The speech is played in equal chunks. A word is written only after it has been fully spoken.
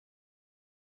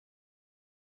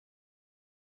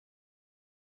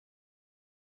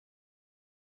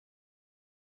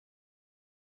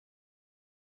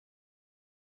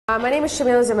My name is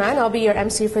Shamila Zaman. I'll be your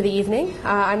MC for the evening.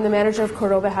 I'm the manager of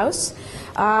Cordoba House.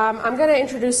 I'm going to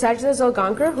introduce Sajda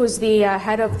Zolgankar, who's the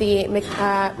head of the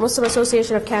Muslim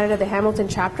Association of Canada, the Hamilton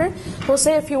chapter, who will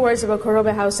say a few words about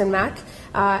Cordoba House and MAC,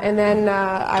 and then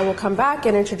I will come back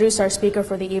and introduce our speaker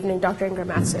for the evening, Dr. Ingrid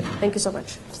Mattson. Thank you so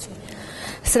much.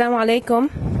 Assalamu alaikum.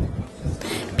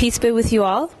 Peace be with you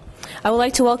all. I would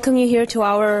like to welcome you here to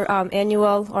our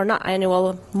annual, or not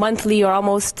annual, monthly or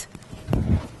almost,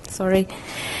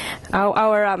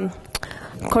 our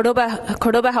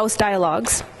Cordoba House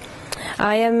Dialogues.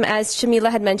 I am, as Shamila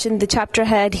had mentioned, the chapter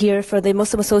head here for the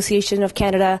Muslim Association of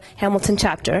Canada Hamilton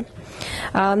chapter.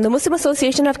 The Muslim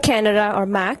Association of Canada, or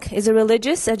MAC, is a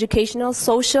religious, educational,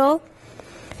 social,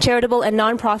 charitable, and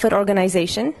non-profit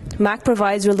organization. MAC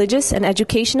provides religious and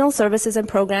educational services and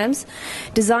programs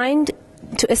designed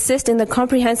to assist in the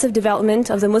comprehensive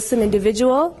development of the Muslim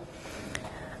individual,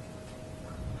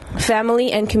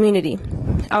 family, and community.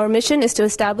 Our mission is to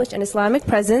establish an Islamic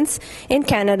presence in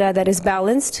Canada that is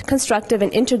balanced, constructive,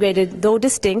 and integrated, though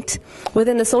distinct,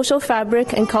 within the social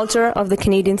fabric and culture of the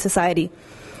Canadian society.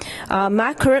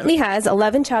 MAC currently has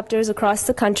 11 chapters across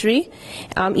the country,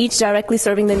 each directly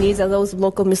serving the needs of those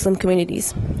local Muslim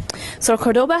communities. So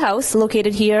Cordoba House,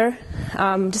 located here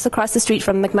just across the street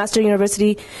from McMaster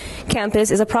University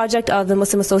campus, is a project of the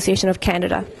Muslim Association of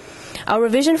Canada. Our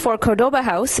vision for Cordoba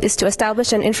House is to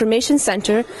establish an information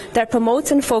center that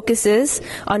promotes and focuses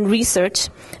on research,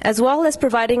 as well as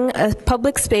providing a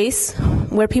public space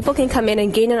where people can come in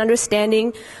and gain an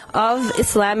understanding of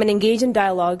Islam and engage in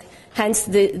dialogue, hence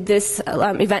this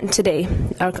event today,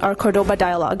 our Cordoba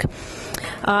Dialogue.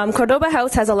 Cordoba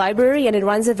House has a library and it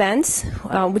runs events,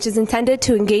 which is intended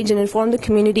to engage and inform the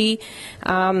community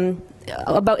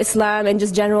about Islam and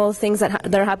just general things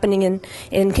that are happening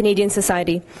in Canadian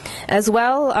society. As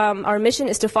well, our mission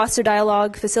is to foster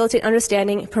dialogue, facilitate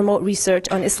understanding, promote research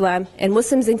on Islam and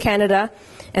Muslims in Canada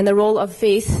and the role of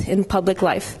faith in public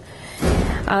life.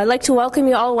 I'd like to welcome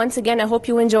you all once again. I hope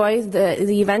you enjoy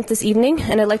the event this evening,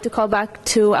 and I'd like to call back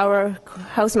to our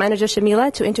house manager,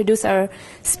 Shamila, to introduce our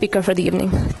speaker for the evening.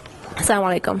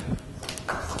 Assalamu alaikum.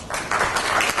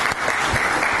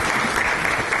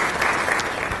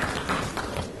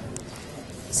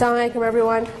 Assalamu alaikum,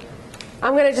 everyone.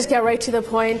 I'm going to just get right to the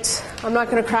point. I'm not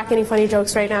going to crack any funny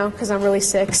jokes right now because I'm really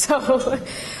sick. So,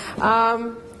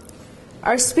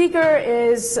 our speaker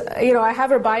is, I have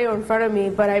her bio in front of me,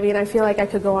 but I feel like I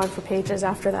could go on for pages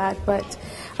after that. But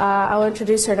I'll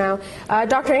introduce her now.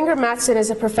 Dr. Ingrid Mattson is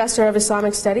a professor of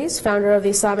Islamic Studies, founder of the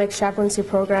Islamic Chaplaincy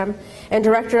Program, and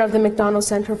director of the McDonald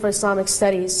Center for Islamic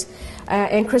Studies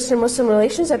and Christian-Muslim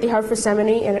Relations at the Hartford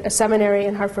Seminary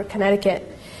in Hartford,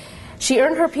 Connecticut. She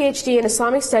earned her PhD in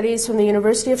Islamic Studies from the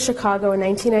University of Chicago in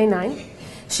 1999.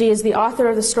 She is the author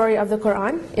of The Story of the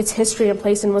Quran, Its History and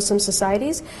Place in Muslim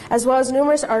Societies, as well as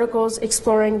numerous articles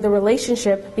exploring the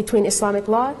relationship between Islamic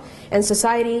law and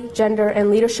society, gender,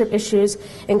 and leadership issues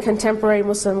in contemporary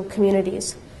Muslim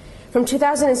communities. From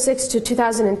 2006 to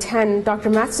 2010,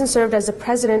 Dr. Mattson served as the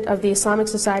president of the Islamic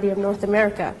Society of North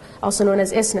America, also known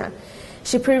as ISNA.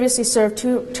 She previously served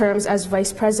 2 terms as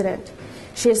vice president.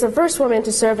 She is the first woman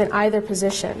to serve in either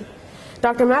position.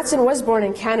 Dr. Mattson was born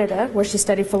in Canada, where she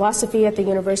studied philosophy at the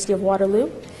University of Waterloo.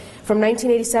 From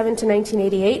 1987 to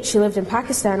 1988, she lived in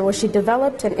Pakistan, where she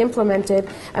developed and implemented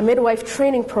a midwife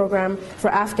training program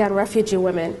for Afghan refugee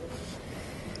women.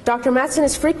 Dr. Mattson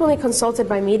is frequently consulted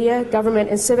by media, government,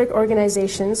 and civic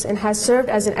organizations, and has served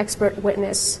as an expert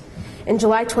witness. In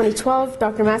July 2012,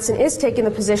 Dr. Mattson is taking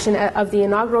the position of the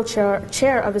inaugural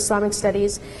chair of Islamic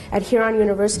Studies at Huron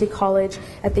University College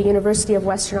at the University of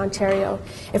Western Ontario.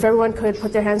 If everyone could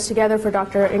put their hands together for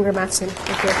Dr. Ingrid Mattson.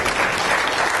 Thank you.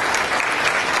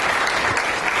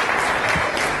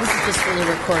 This is just really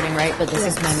recording, right? But this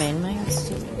is my main mic.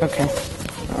 Okay.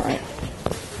 All right.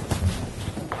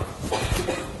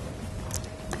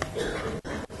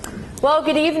 Well,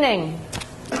 good evening.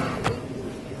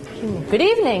 Good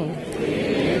evening.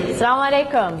 Assalamu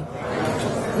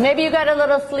alaikum. Maybe you got a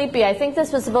little sleepy. I think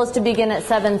this was supposed to begin at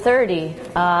 7:30,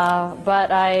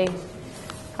 but I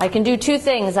can do 2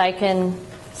 things. I can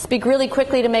speak really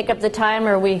quickly to make up the time,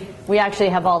 or we actually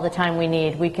have all the time we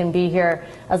need. We can be here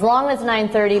as long as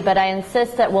 9:30, but I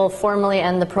insist that we'll formally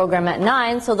end the program at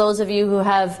 9. So those of you who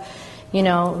have,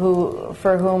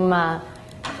 for whom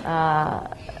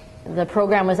the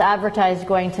program was advertised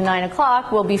going to 9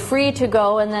 o'clock will be free to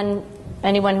go, and then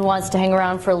anyone who wants to hang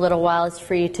around for a little while is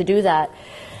free to do that.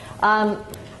 I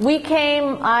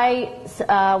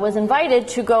was invited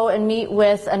to go and meet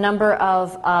with a number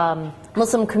of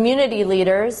Muslim community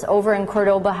leaders over in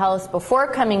Cordoba House before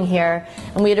coming here,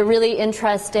 and we had a really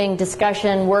interesting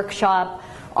discussion workshop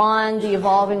on the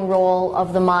evolving role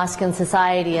of the mosque in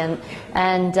society.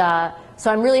 So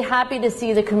I'm really happy to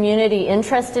see the community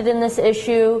interested in this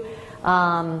issue.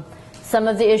 Some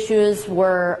of the issues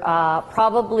were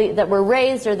probably that were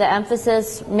raised, or the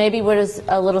emphasis maybe was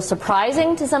a little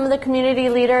surprising to some of the community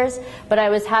leaders, but I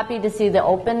was happy to see the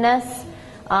openness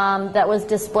that was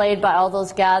displayed by all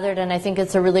those gathered, and I think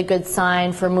it's a really good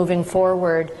sign for moving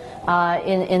forward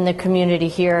in the community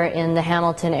here in the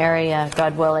Hamilton area,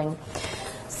 God willing.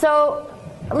 So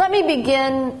let me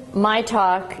begin my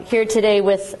talk here today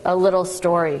with a little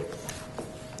story.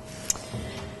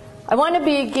 I want to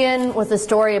begin with a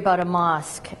story about a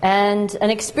mosque and an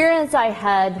experience I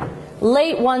had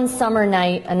late one summer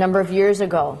night a number of years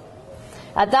ago.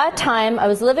 At that time, I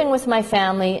was living with my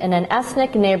family in an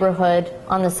ethnic neighborhood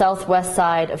on the southwest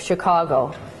side of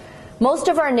Chicago. Most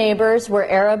of our neighbors were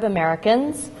Arab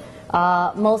Americans,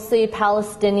 mostly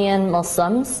Palestinian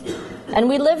Muslims, and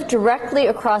we lived directly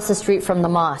across the street from the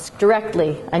mosque.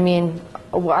 Directly. I mean,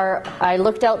 I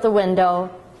looked out the window,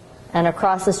 and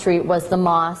across the street was the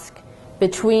mosque.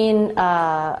 Between,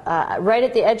 right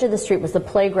at the edge of the street was the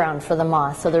playground for the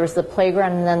mosque. So there was the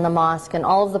playground and then the mosque and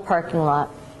all of the parking lot.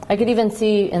 I could even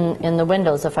see in the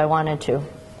windows if I wanted to.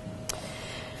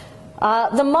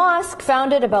 The mosque,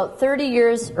 founded about 30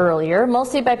 years earlier,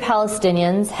 mostly by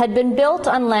Palestinians, had been built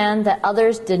on land that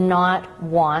others did not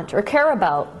want or care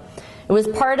about. It was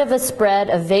part of a spread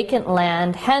of vacant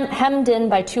land hemmed in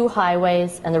by two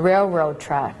highways and the railroad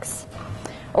tracks.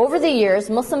 Over the years,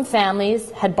 Muslim families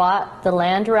had bought the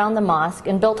land around the mosque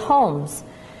and built homes,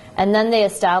 and then they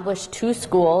established two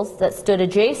schools that stood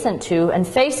adjacent to and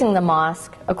facing the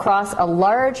mosque across a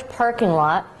large parking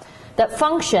lot that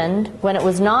functioned, when it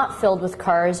was not filled with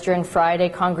cars during Friday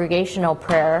congregational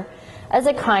prayer, as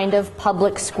a kind of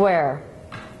public square.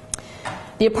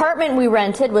 The apartment we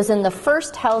rented was in the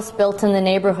first house built in the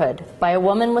neighborhood by a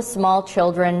woman with small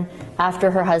children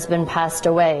after her husband passed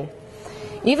away.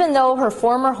 Even though her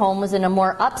former home was in a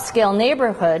more upscale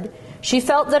neighborhood, she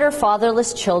felt that her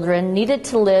fatherless children needed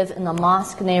to live in the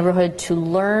mosque neighborhood to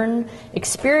learn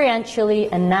experientially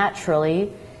and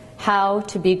naturally how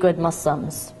to be good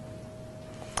Muslims.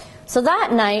 So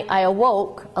that night I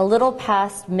awoke a little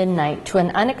past midnight to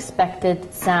an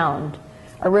unexpected sound,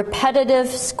 a repetitive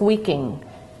squeaking.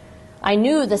 I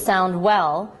knew the sound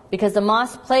well because the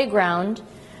mosque playground,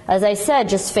 as I said,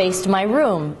 just faced my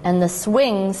room, and the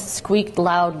swings squeaked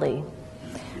loudly.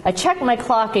 I checked my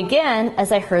clock again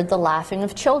as I heard the laughing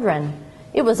of children.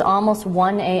 It was almost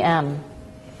 1 a.m.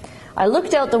 I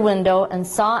looked out the window and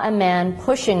saw a man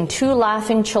pushing two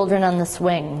laughing children on the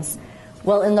swings.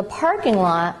 Well, in the parking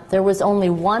lot, there was only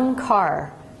one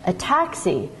car, a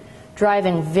taxi,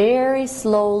 driving very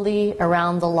slowly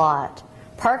around the lot,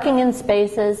 parking in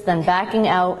spaces, then backing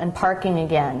out and parking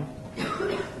again.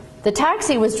 The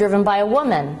taxi was driven by a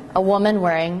woman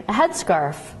wearing a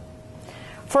headscarf.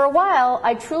 For a while,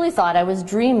 I truly thought I was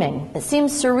dreaming. It seemed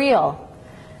surreal.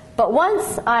 But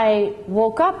once I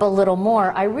woke up a little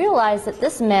more, I realized that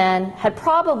this man had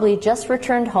probably just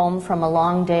returned home from a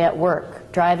long day at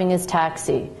work, driving his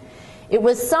taxi. It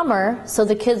was summer, so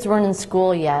the kids weren't in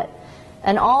school yet,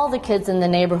 and all the kids in the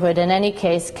neighborhood, in any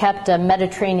case, kept a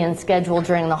Mediterranean schedule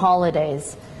during the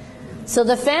holidays. So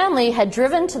the family had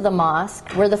driven to the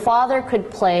mosque where the father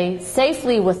could play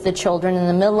safely with the children in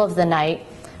the middle of the night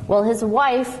while his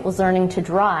wife was learning to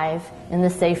drive in the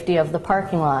safety of the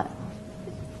parking lot.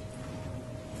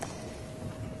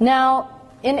 Now,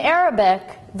 in Arabic,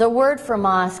 the word for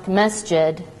mosque,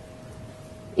 masjid,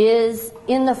 is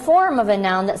in the form of a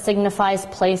noun that signifies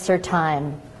place or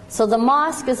time. So the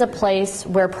mosque is a place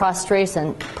where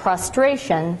prostration,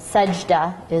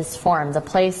 sajda, is formed. The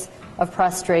place of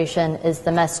prostration is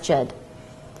the masjid.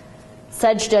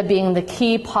 Sajda being the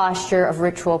key posture of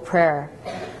ritual prayer.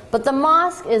 But the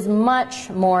mosque is much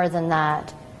more than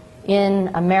that. In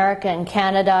America and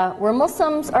Canada, where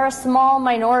Muslims are a small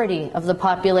minority of the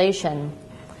population,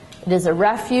 it is a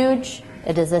refuge,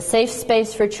 it is a safe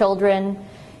space for children,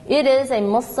 it is a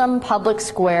Muslim public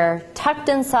square tucked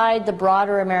inside the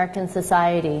broader American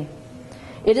society.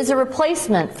 It is a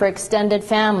replacement for extended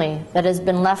family that has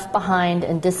been left behind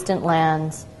in distant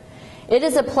lands. It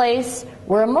is a place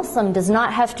where a Muslim does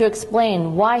not have to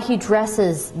explain why he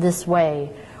dresses this way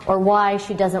or why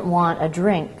she doesn't want a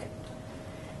drink.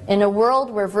 In a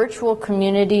world where virtual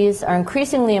communities are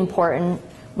increasingly important,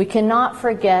 we cannot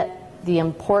forget the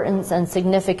importance and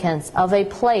significance of a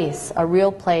place, a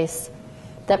real place,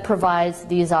 that provides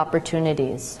these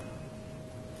opportunities.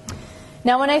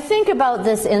 Now, when I think about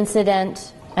this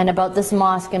incident and about this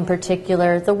mosque in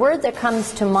particular, the word that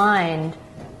comes to mind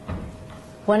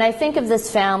when I think of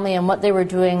this family and what they were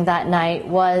doing that night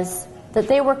was that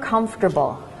they were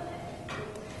comfortable.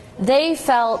 They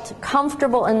felt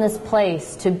comfortable in this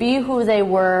place to be who they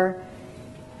were,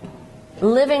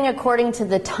 living according to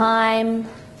the timing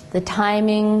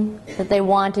that they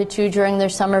wanted to during their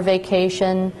summer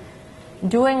vacation,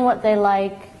 doing what they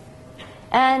like.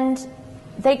 And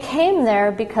they came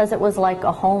there because it was like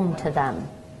a home to them.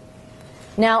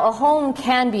 Now, a home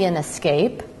can be an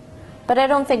escape, but I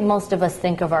don't think most of us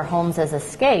think of our homes as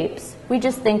escapes. We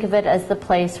just think of it as the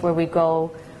place where we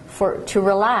go to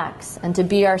relax and to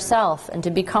be ourselves and to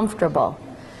be comfortable.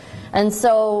 And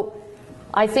so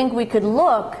I think we could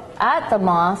look at the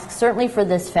mosque, certainly for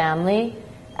this family,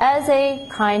 as a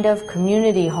kind of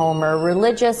community home or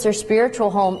religious or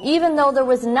spiritual home, even though there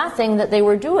was nothing that they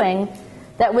were doing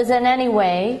that was in any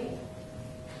way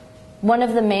one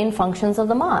of the main functions of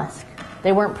the mosque.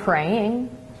 They weren't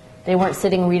praying, they weren't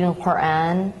sitting reading the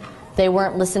Quran, they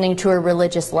weren't listening to a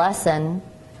religious lesson,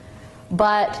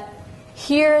 but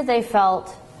here they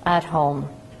felt at home.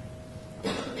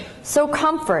 So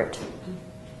comfort,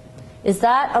 is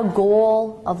that a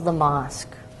goal of the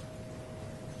mosque?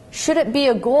 Should it be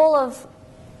a goal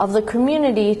of the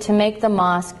community to make the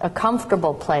mosque a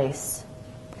comfortable place?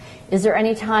 Is there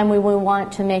any time we will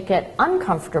want to make it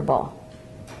uncomfortable,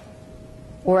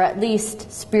 or at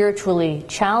least spiritually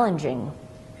challenging?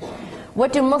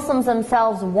 What do Muslims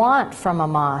themselves want from a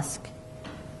mosque?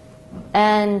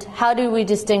 And how do we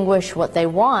distinguish what they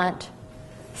want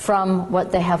from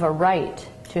what they have a right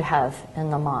to have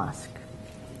in the mosque?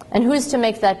 And who's to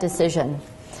make that decision?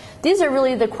 These are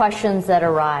really the questions that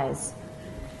arise.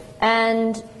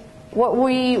 And what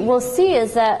we will see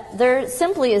is that there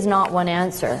simply is not one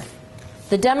answer.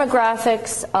 The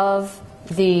demographics of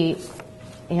the,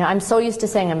 I'm so used to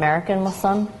saying American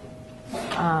Muslim.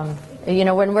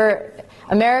 When we're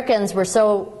Americans, we're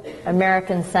so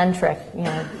American-centric.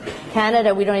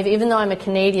 Canada, we don't even though I'm a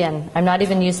Canadian, I'm not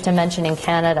even used to mentioning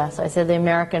Canada. So I say the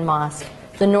American mosque,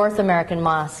 the North American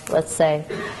mosque, let's say.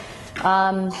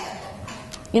 Our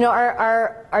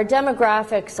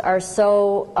demographics are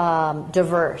so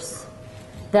diverse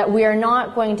that we are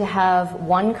not going to have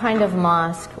one kind of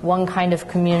mosque, one kind of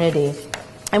community.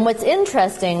 And what's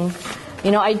interesting,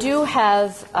 I do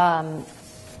have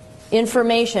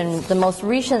information, the most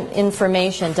recent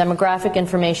information, demographic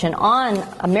information on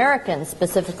Americans,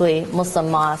 specifically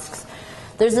Muslim mosques.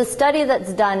 There's a study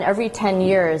that's done every 10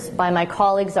 years by my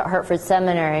colleagues at Hartford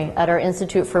Seminary at our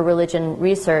Institute for Religion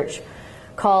Research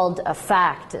called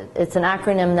FACT. It's an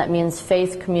acronym that means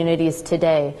Faith Communities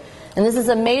Today. And this is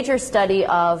a major study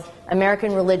of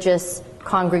American religious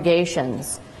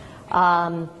congregations.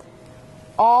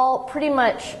 Pretty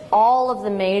much all of the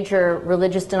major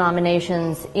religious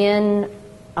denominations in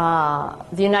the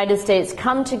United States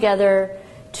come together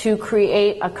to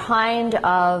create a kind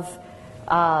of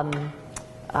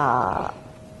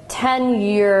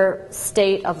 10-year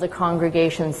state of the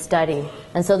congregation study.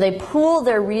 And so they pool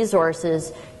their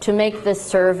resources to make this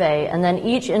survey, and then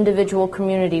each individual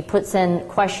community puts in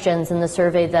questions in the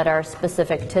survey that are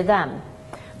specific to them.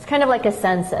 It's kind of like a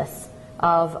census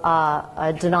of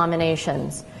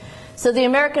denominations. So the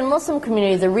American Muslim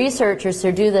community, the researchers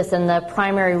who do this, and the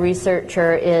primary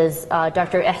researcher is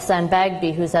Dr. Ihsan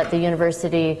Bagby, who's at the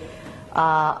University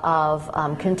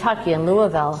of Kentucky in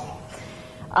Louisville.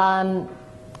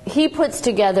 He puts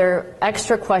together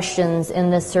extra questions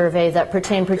in this survey that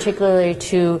pertain particularly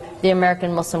to the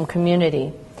American Muslim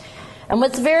community. And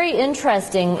what's very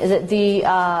interesting is that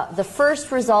the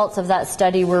first results of that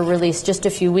study were released just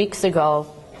a few weeks ago,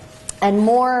 and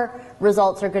more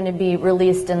results are going to be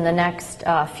released in the next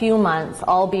few months.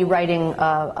 I'll be writing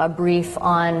a brief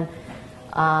on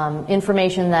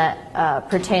information that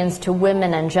pertains to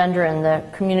women and gender in the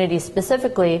community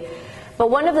specifically. But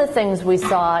one of the things we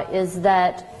saw is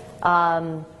that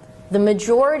the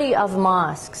majority of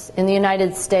mosques in the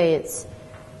United States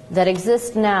that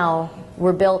exist now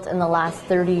were built in the last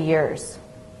 30 years.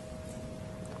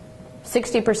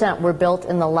 60% were built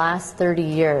in the last 30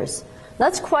 years.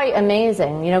 That's quite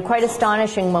amazing, quite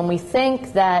astonishing when we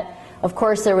think that, of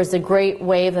course, there was a great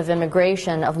wave of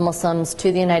immigration of Muslims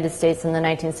to the United States in the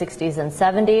 1960s and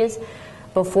 70s.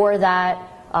 Before that,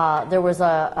 there was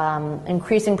an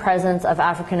increasing presence of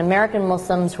African American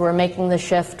Muslims who were making the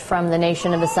shift from the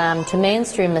Nation of Islam to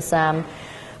mainstream Islam.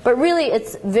 But really,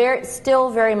 it's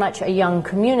still very much a young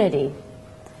community.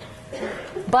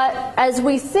 But as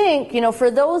we think, for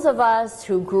those of us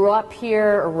who grew up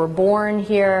here or were born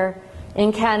here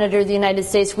in Canada or the United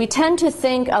States, we tend to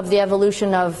think of the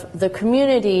evolution of the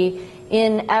community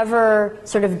in ever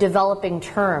sort of developing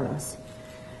terms.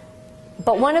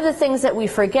 But one of the things that we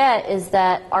forget is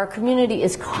that our community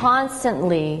is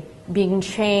constantly being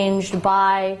changed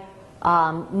by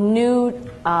new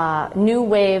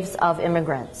waves of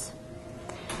immigrants.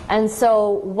 And so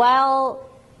while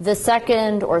the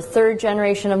second or third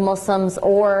generation of Muslims,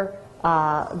 or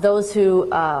those who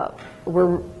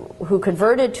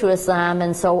converted to Islam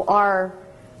and so are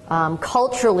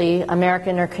culturally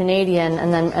American or Canadian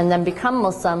and then become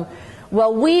Muslim,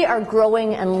 well, we are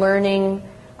growing and learning,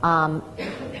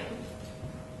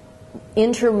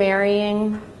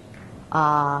 intermarrying,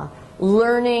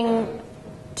 learning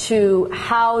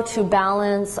how to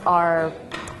balance our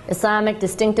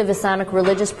distinctive Islamic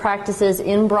religious practices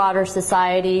in broader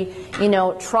society,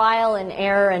 trial and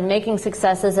error and making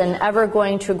successes and ever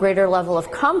going to a greater level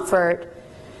of comfort,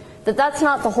 that's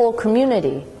not the whole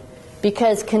community.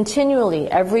 Because continually,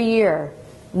 every year,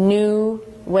 new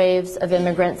waves of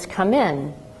immigrants come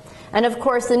in. And of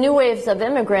course, the new waves of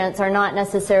immigrants are not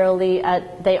necessarily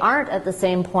they aren't at the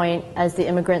same point as the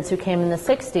immigrants who came in the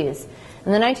 60s.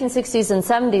 In the 1960s and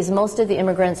 70s, most of the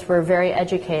immigrants were very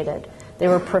educated. They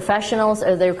were professionals,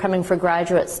 or they were coming for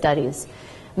graduate studies.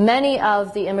 Many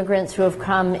of the immigrants who have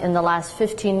come in the last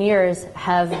 15 years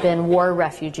have been war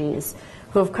refugees,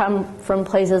 who have come from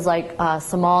places like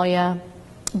Somalia,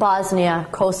 Bosnia,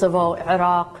 Kosovo,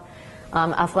 Iraq,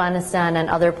 Afghanistan, and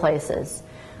other places.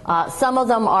 Some of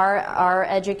them are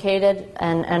educated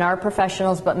and are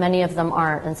professionals, but many of them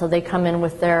aren't, and so they come in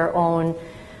with their own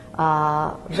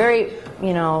very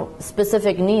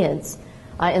specific needs.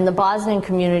 In the Bosnian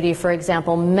community, for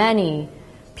example, many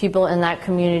people in that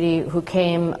community who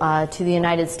came to the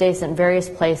United States in various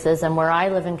places, and where I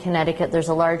live in Connecticut, there's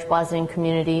a large Bosnian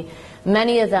community.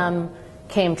 Many of them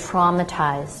came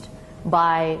traumatized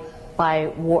by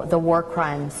the war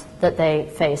crimes that they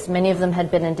faced. Many of them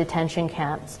had been in detention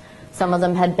camps. Some of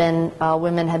them had been,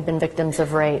 women had been victims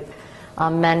of rape.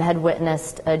 Men had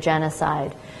witnessed a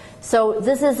genocide. So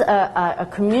this is a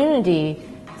community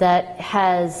that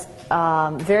has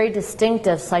very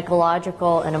distinctive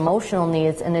psychological and emotional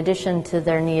needs, in addition to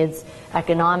their needs,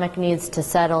 economic needs to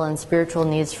settle and spiritual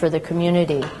needs for the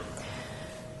community.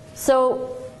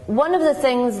 So one of the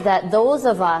things that those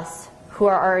of us who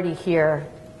are already here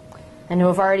and who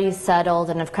have already settled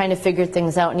and have kind of figured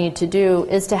things out need to do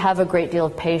is to have a great deal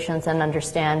of patience and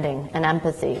understanding and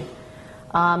empathy,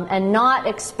 and not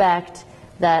expect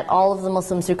that all of the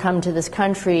Muslims who come to this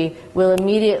country will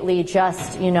immediately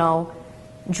just,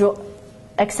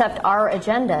 accept our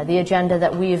agenda, the agenda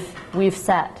that we've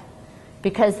set,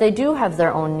 because they do have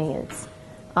their own needs.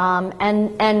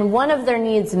 And one of their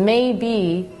needs may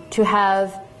be to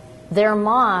have their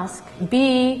mosque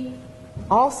be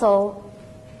also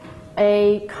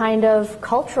a kind of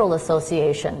cultural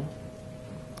association.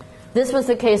 This was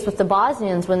the case with the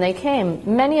Bosnians when they came.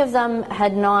 Many of them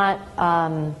had not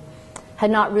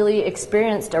really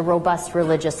experienced a robust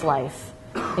religious life.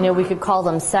 We could call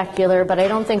them secular, but I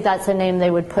don't think that's a name they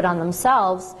would put on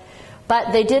themselves.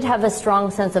 But they did have a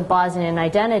strong sense of Bosnian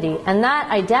identity, and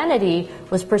that identity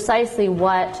was precisely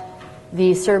what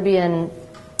the Serbian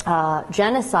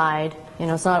genocide,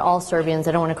 it's not all Serbians,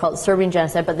 I don't want to call it Serbian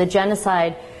genocide, but the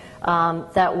genocide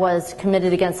that was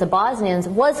committed against the Bosnians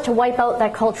was to wipe out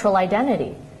that cultural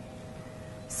identity.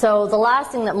 So the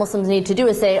last thing that Muslims need to do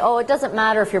is say, oh, it doesn't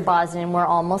matter if you're Bosnian, we're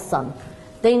all Muslim.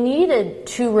 They needed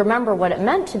to remember what it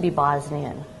meant to be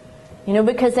Bosnian,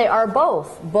 because they are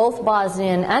both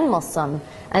Bosnian and Muslim,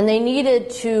 and they needed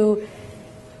to,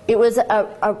 it was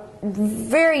a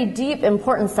very deep,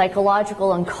 important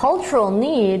psychological and cultural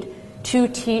need to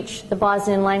teach the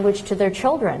Bosnian language to their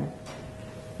children,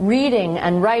 reading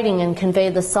and writing and convey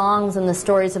the songs and the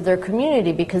stories of their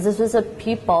community, because this was a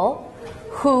people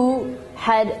who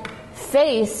had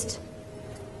faced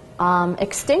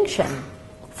extinction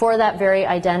for that very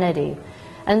identity.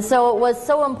 And so it was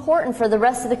so important for the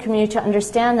rest of the community to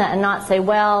understand that and not say,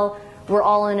 well, we're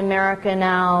all in America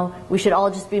now, we should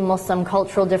all just be Muslim,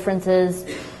 cultural differences,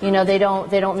 they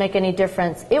don't make any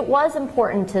difference. It was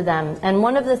important to them. And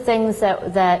one of the things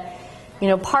that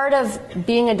part of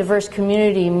being a diverse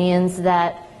community means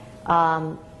that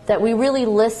we really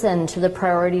listen to the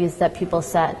priorities that people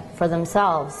set for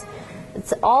themselves.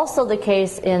 It's also the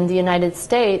case in the United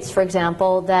States, for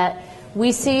example, that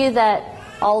we see that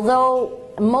although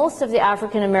most of the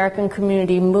African American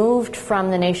community moved from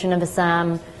the Nation of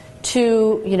Islam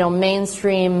to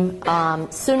mainstream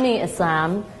Sunni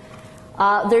Islam,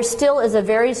 there still is a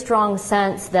very strong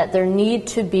sense that there need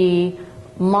to be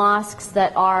mosques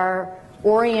that are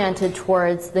oriented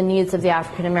towards the needs of the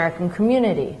African American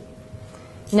community.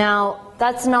 Now,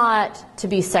 that's not to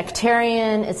be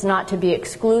sectarian, it's not to be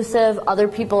exclusive, other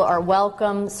people are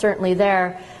welcome, certainly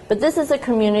there, but this is a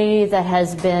community that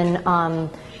has been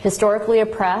historically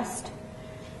oppressed,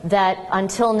 that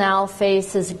until now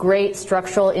faces great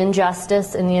structural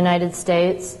injustice in the United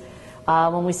States.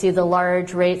 When we see the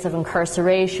large rates of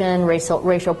incarceration, racial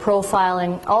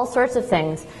profiling, all sorts of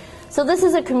things. So this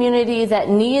is a community that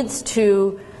needs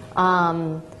to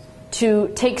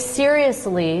take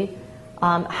seriously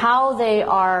how they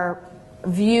are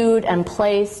viewed and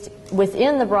placed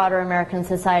within the broader American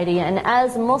society, and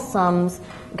as Muslims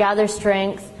gather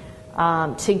strength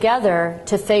together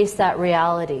to face that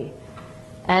reality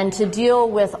and to deal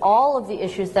with all of the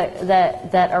issues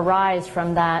that arise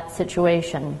from that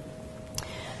situation.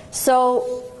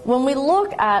 So when we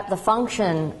look at the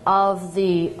function of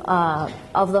the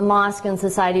mosque in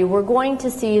society, we're going to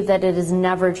see that it is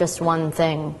never just one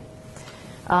thing.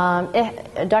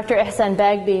 Dr. Ihsan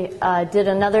Bagbi did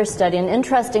another study, an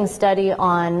interesting study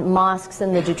on mosques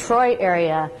in the Detroit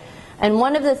area. And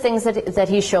one of the things that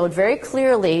he showed very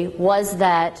clearly was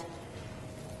that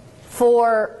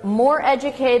for more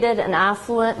educated and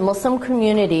affluent Muslim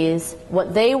communities,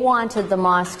 what they wanted the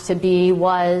mosque to be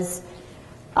was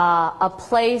a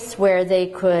place where they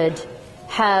could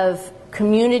have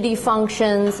community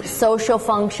functions, social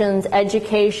functions,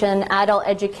 education, adult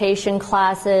education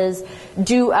classes,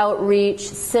 do outreach,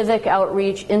 civic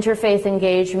outreach, interfaith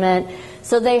engagement.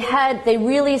 So they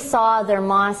really saw their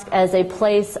mosque as a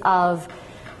place of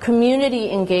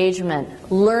community engagement,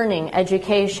 learning,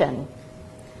 education.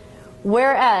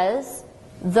 Whereas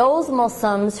those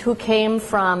Muslims who came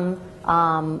from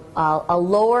a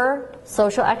lower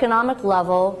socioeconomic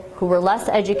level, who were less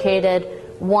educated,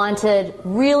 wanted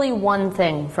really one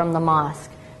thing from the mosque.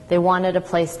 They wanted a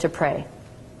place to pray.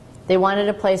 They wanted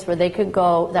a place where they could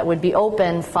go that would be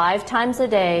open 5 times a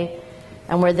day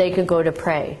and where they could go to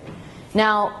pray.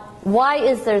 Now, why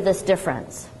is there this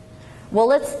difference? Well,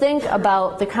 let's think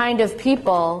about the kind of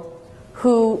people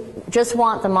who just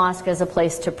want the mosque as a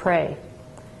place to pray.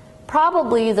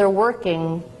 Probably they're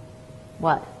working,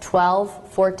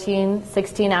 12, 14,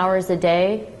 16 hours a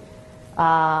day.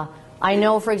 I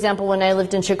know, for example, when I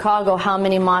lived in Chicago, how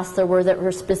many mosques there were that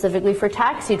were specifically for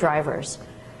taxi drivers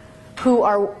who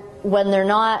are, when they're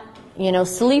not,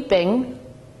 sleeping,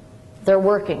 they're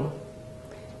working.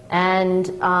 And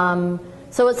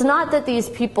so it's not that these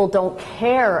people don't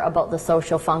care about the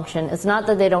social function. It's not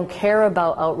that they don't care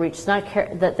about outreach. It's not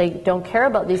that they don't care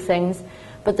about these things.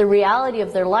 But the reality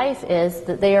of their life is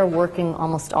that they are working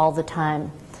almost all the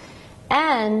time.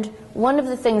 And one of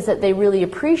the things that they really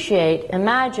appreciate,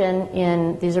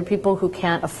 these are people who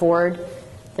can't afford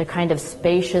the kind of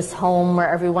spacious home where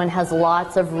everyone has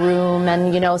lots of room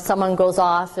and, someone goes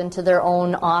off into their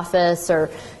own office or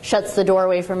shuts the door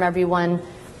away from everyone.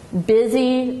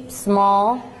 Busy,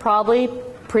 small, probably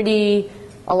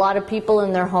a lot of people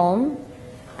in their home.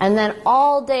 And then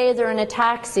all day they're in a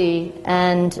taxi,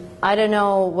 and I don't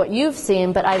know what you've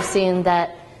seen, but I've seen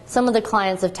that some of the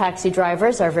clients of taxi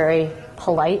drivers are very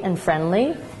polite and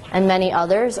friendly, and many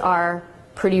others are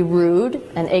pretty rude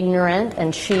and ignorant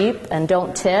and cheap and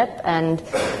don't tip, and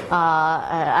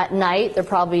at night they're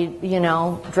probably,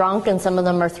 drunk, and some of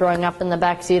them are throwing up in the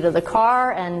back seat of the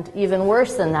car, and even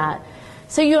worse than that.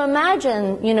 So you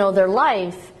imagine, their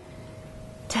life,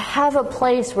 to have a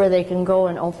place where they can go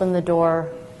and open the door.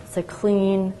 It's a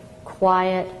clean,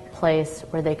 quiet place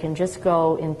where they can just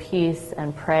go in peace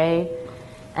and pray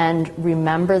and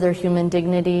remember their human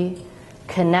dignity,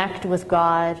 connect with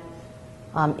God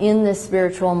in this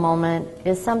spiritual moment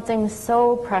is something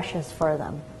so precious for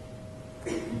them.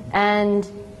 And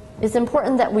it's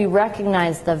important that we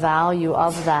recognize the value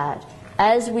of that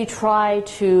as we try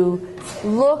to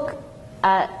look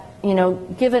at,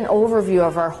 give an overview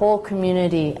of our whole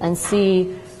community and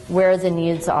see where the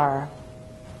needs are.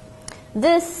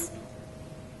 The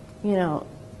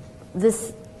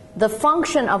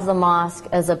function of the mosque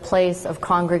as a place of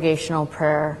congregational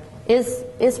prayer is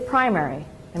primary.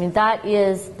 That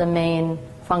is the main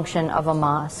function of a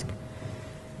mosque.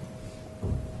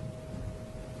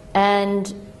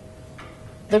 And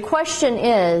the question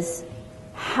is,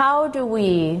 how do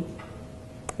we,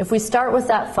 if we start with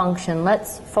that function,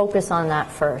 let's focus on that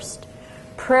first.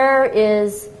 Prayer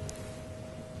is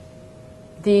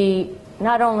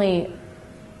not only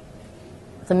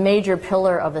the major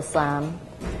pillar of Islam,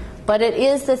 but it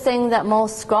is the thing that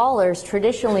most scholars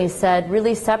traditionally said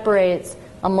really separates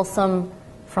a Muslim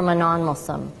from a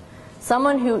non-Muslim.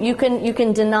 Someone who you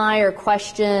can deny or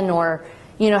question or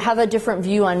have a different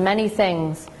view on many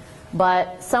things,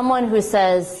 but someone who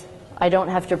says, I don't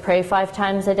have to pray 5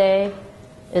 times a day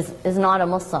is not a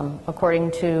Muslim,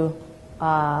 according to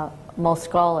most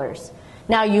scholars.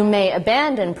 Now, you may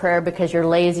abandon prayer because you're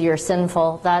lazy or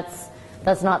sinful.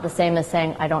 That's not the same as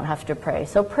saying, I don't have to pray.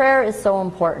 So prayer is so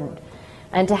important.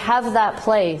 And to have that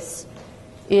place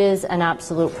is an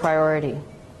absolute priority.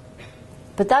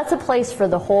 But that's a place for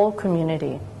the whole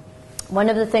community. One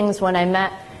of the things when I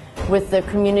met with the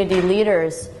community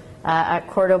leaders at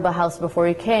Cordoba House before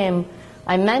we came,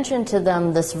 I mentioned to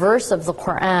them this verse of the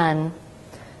Quran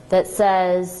that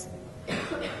says,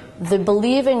 the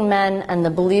believing men and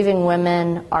the believing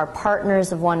women are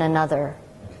partners of one another.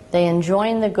 They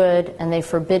enjoin the good and they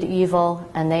forbid evil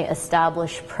and they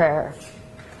establish prayer.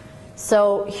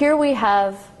 So here we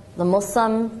have the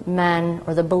Muslim men,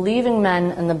 or the believing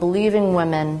men and the believing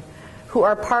women, who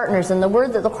are partners, and the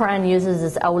word that the Quran uses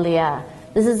is awliya.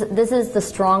 This is the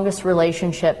strongest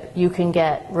relationship you can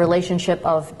get, relationship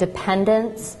of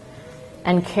dependence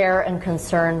and care and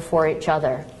concern for each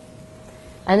other.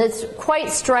 And it's quite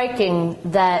striking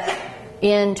that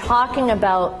in talking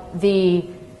about the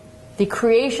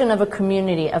creation of a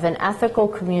community, of an ethical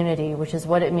community, which is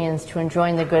what it means to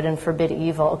enjoin the good and forbid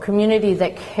evil, a community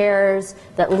that cares,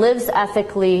 that lives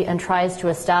ethically and tries to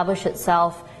establish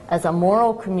itself as a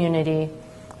moral community.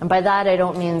 And by that I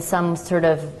don't mean some sort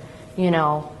of,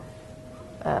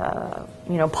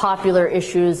 popular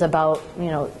issues about,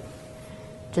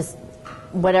 just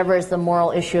whatever is the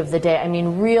moral issue of the day. I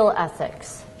mean real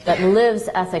ethics, that lives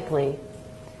ethically.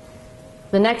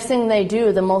 The next thing they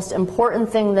do, the most important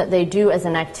thing that they do as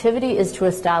an activity, is to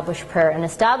establish prayer. And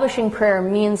establishing prayer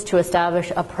means to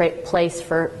establish a place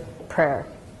for prayer.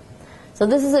 So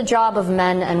this is a job of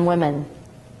men and women.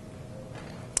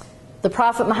 The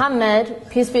Prophet Muhammad,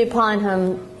 peace be upon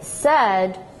him,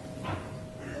 said,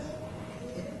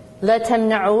 "La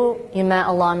tamna'u ima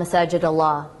Allah masajid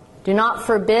Allah." Do not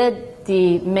forbid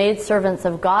the maidservants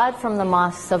of God from the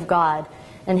mosques of God.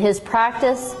 And his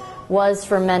practice was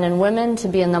for men and women to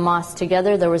be in the mosque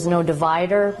together. There was no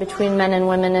divider between men and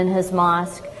women in his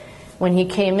mosque. When he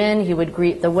came in, he would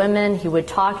greet the women, he would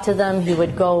talk to them, he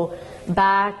would go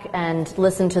back and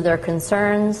listen to their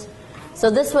concerns. So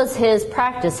this was his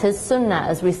practice, his sunnah,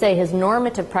 as we say, his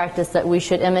normative practice that we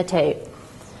should imitate.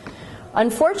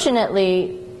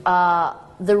 Unfortunately,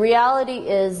 the reality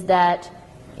is that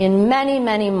in many,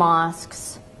 many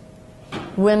mosques,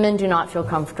 women do not feel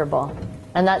comfortable.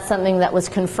 And that's something that was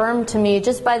confirmed to me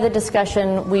just by the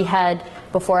discussion we had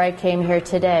before I came here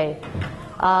today.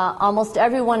 Almost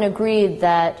everyone agreed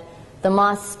that the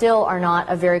mosques still are not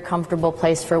a very comfortable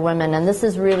place for women, and this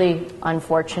is really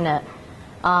unfortunate.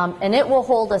 And it will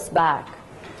hold us back.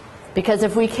 Because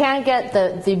if we can't get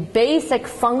the basic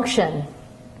function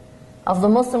of the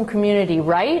Muslim community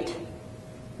right,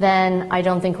 then I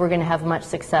don't think we're going to have much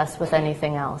success with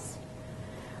anything else.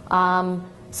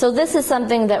 So this is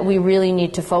something that we really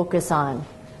need to focus on.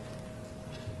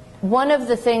 One of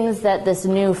the things that this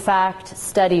new fact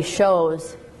study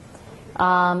shows,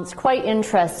 it's quite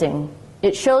interesting.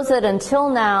 It shows that until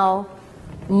now,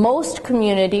 most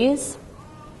communities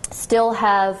still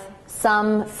have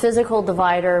some physical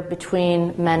divider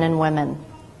between men and women.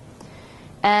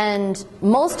 And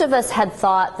most of us had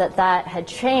thought that that had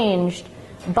changed,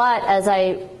 but as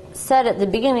I said at the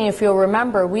beginning, if you'll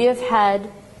remember, we have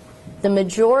had the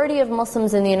majority of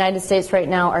Muslims in the United States right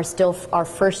now are still our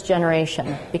first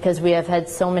generation because we have had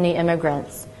so many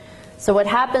immigrants. So what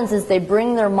happens is they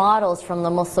bring their models from the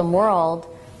Muslim world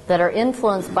that are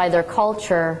influenced by their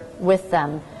culture with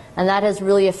them, and that has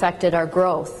really affected our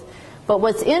growth. But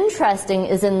what's interesting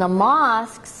is in the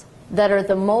mosques that are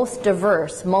the most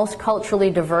diverse, most culturally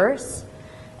diverse,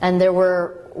 and there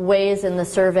were ways in the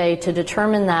survey to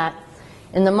determine that,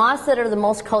 in the mosques that are the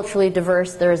most culturally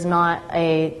diverse, there is not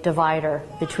a divider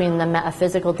between a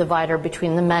physical divider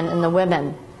between the men and the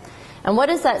women. And what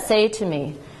does that say to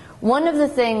me? One of the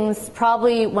things,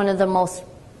 probably one of the most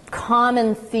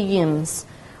common themes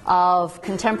of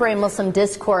contemporary Muslim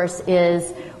discourse is,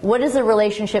 what is the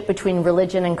relationship between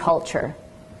religion and culture?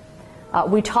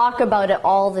 We talk about it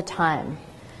all the time.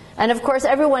 And of course,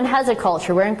 everyone has a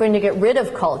culture. We aren't going to get rid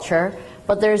of culture,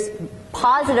 but there's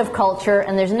positive culture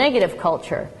and there's negative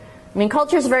culture. I mean,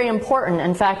 culture is very important.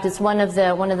 In fact, it's one of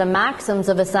the maxims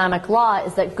of Islamic law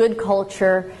is that good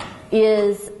culture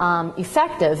is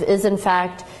effective, is in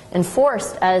fact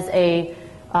enforced as a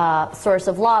source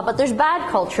of law. But there's bad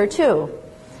culture too.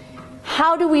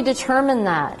 How do we determine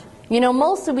that? You know,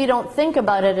 mostly we don't think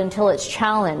about it until it's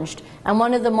challenged. And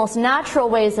one of the most natural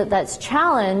ways that that's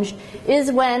challenged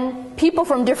is when people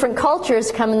from different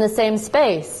cultures come in the same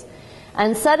space.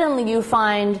 And suddenly you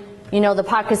find, you know, the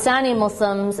Pakistani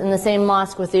Muslims in the same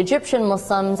mosque with the Egyptian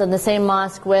Muslims and the same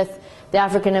mosque with the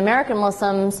African American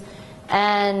Muslims.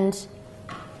 And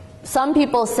some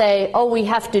people say, oh, we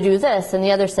have to do this. And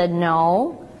the other said,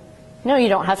 no, you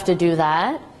don't have to do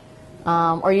that.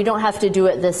 Or you don't have to do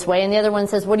it this way. And the other one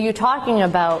says, what are you talking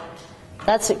about?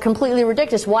 That's completely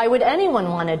ridiculous. Why would anyone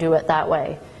want to do it that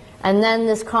way? And then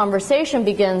this conversation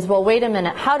begins, well, wait a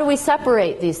minute, how do we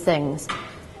separate these things?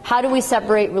 How do we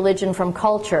separate religion from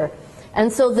culture?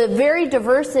 And so the very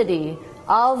diversity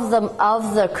of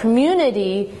the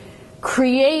community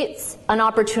creates an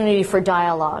opportunity for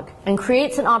dialogue and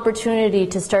creates an opportunity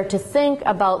to start to think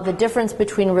about the difference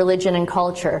between religion and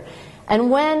culture. And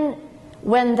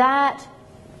when that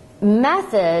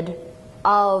method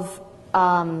of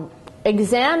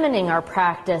examining our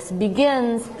practice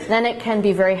begins, then it can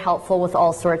be very helpful with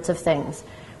all sorts of things.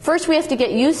 First, we have to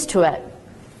get used to it.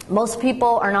 Most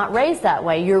people are not raised that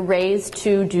way. You're raised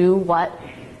to do what,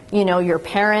 you know, your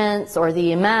parents or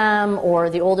the imam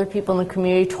or the older people in the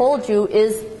community told you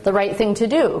is the right thing to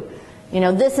do. You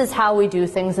know, this is how we do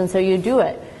things, and so you do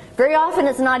it. Very often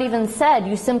it's not even said.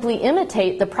 You simply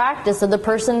imitate the practice of the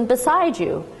person beside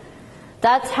you.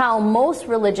 That's how most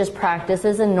religious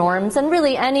practices and norms, and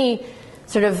really any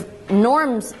sort of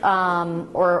norms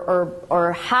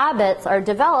or habits are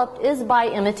developed, is by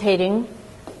imitating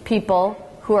people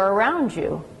who are around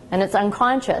you, and it's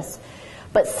unconscious.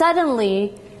 But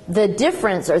suddenly the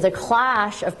difference or the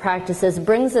clash of practices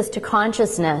brings us to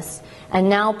consciousness, and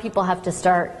now people have to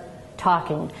start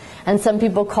talking. And some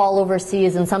people call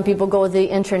overseas, and some people go to the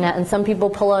internet, and some people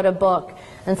pull out a book,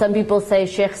 and some people say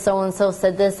Sheikh so-and-so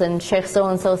said this and Sheikh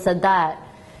so-and-so said that.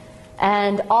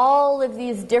 And all of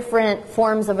these different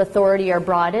forms of authority are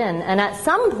brought in. And at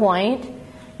some point,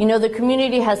 you know, the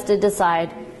community has to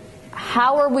decide,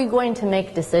 how are we going to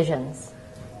make decisions?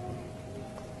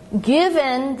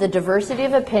 Given the diversity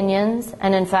of opinions,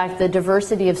 and in fact the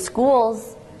diversity of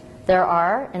schools there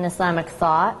are in Islamic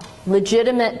thought,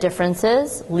 legitimate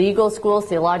differences, legal schools,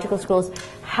 theological schools,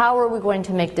 how are we going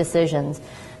to make decisions?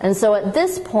 And so at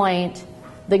this point,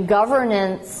 the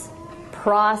governance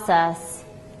process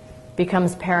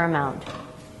becomes paramount.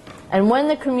 And when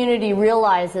the community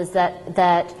realizes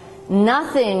that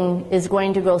nothing is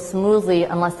going to go smoothly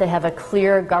unless they have a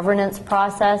clear governance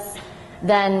process,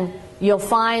 then you'll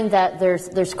find that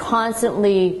there's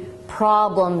constantly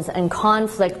problems and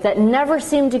conflict that never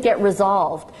seem to get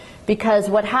resolved, because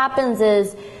what happens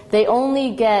is they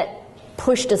only get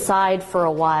pushed aside for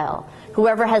a while.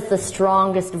 Whoever has the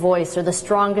strongest voice or the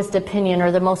strongest opinion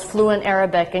or the most fluent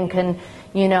Arabic and can,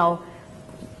 you know,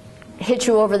 hit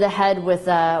you over the head with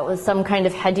some kind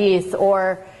of hadith,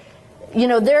 or, you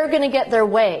know, they're going to get their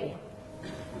way.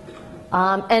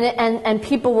 And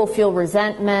people will feel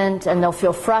resentment, and they'll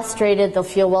feel frustrated. They'll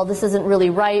feel, well, this isn't really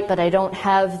right, but I don't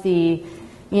have the,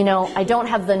 you know, I don't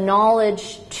have the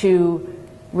knowledge to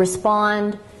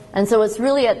respond. And so it's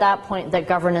really at that point that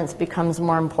governance becomes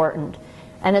more important.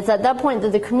 And it's at that point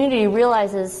that the community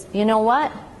realizes, you know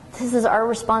what? This is our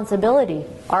responsibility,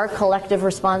 our collective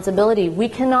responsibility. We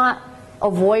cannot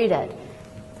avoid it.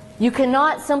 You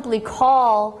cannot simply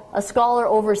call a scholar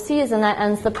overseas and that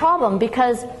ends the problem,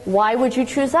 because why would you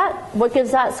choose that? What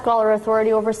gives that scholar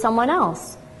authority over someone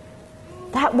else?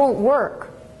 That won't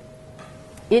work.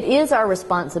 It is our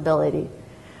responsibility.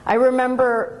 I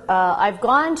remember I've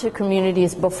gone to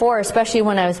communities before, especially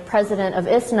when I was president of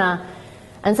ISNA,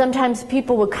 and sometimes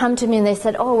people would come to me and they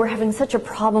said, oh, we're having such a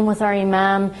problem with our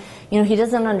imam. You know, he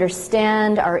doesn't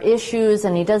understand our issues,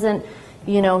 and he doesn't,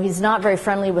 you know, he's not very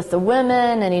friendly with the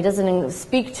women, and he doesn't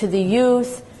speak to the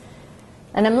youth.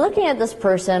 And I'm looking at this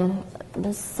person,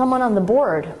 there's someone on the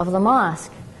board of the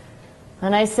mosque,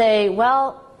 and I say,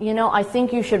 well, you know, I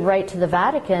think you should write to the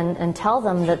Vatican and tell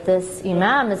them that this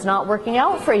imam is not working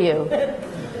out for you.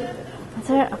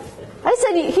 I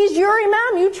said, he's your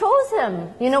imam, you chose him.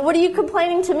 You know, what are you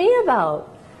complaining to me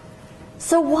about?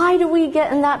 So why do we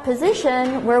get in that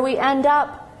position where we end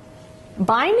up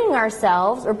binding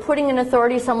ourselves or putting in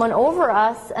authority someone over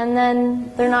us, and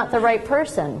then they're not the right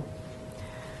person?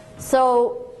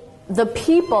 So the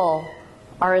people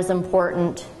are as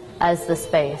important as the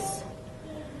space.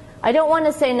 I don't want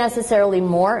to say necessarily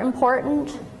more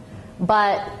important,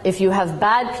 but if you have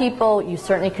bad people, you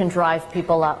certainly can drive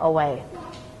people away.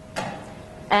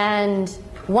 And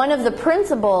one of the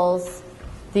principles,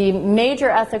 the major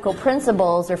ethical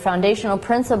principles or foundational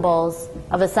principles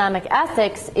of Islamic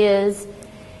ethics is,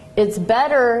 it's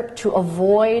better to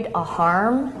avoid a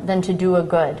harm than to do a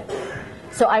good.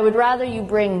 So I would rather you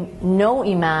bring no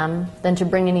imam than to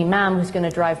bring an imam who's going to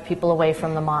drive people away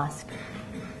from the mosque.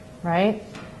 Right?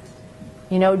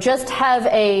 You know, just have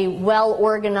a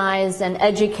well-organized and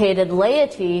educated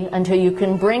laity until you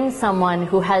can bring someone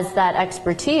who has that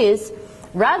expertise,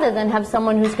 rather than have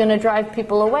someone who's going to drive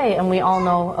people away, and we all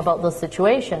know about those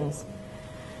situations.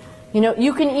 You know,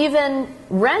 you can even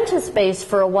rent a space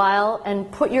for a while and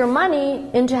put your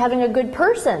money into having a good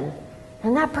person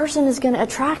And that person is going to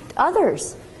attract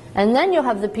others. And then you'll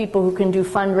have the people who can do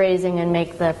fundraising and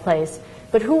make the place.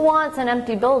 But who wants an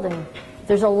empty building?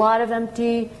 There's a lot of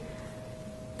empty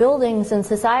buildings in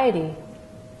society.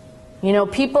 You know,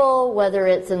 people, whether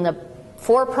it's in the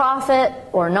for-profit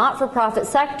or not-for-profit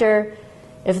sector,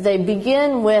 if they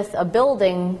begin with a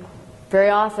building, very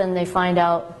often they find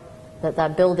out that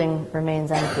that building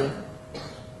remains empty.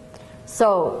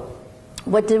 So,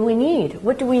 what do we need?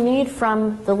 What do we need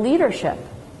from the leadership?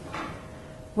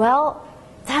 Well,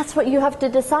 that's what you have to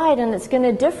decide, and it's going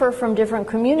to differ from different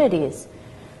communities.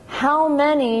 How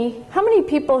many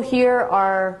people here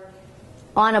are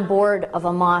on a board of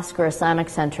a mosque or Islamic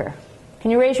center? Can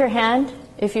you raise your hand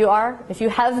if you are? If you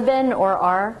have been or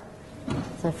are?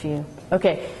 There's a few.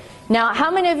 Okay. Now, how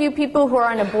many of you people who are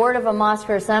on a board of a mosque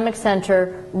or Islamic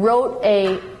center wrote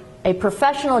a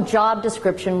professional job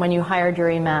description when you hired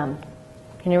your imam?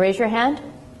 Can you raise your hand?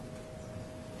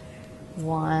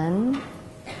 1,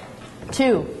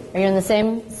 2. Are you in the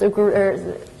same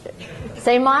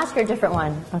mosque or different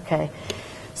one? Okay.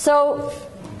 So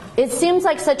it seems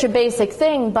like such a basic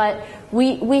thing, but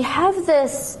we have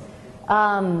this,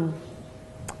 in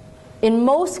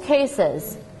most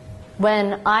cases,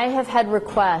 when I have had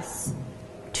requests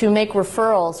to make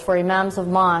referrals for imams of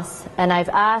mosques, and I've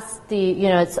asked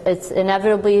it's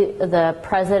inevitably the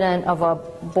president of a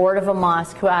board of a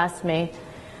mosque who asks me,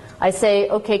 I say,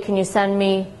 okay, can you send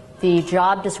me the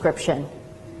job description?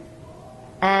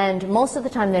 And most of the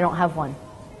time they don't have one.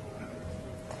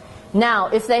 Now,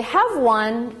 if they have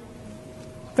one,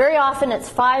 very often it's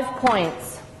 5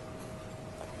 points.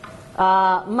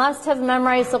 Must have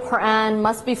memorized the Quran,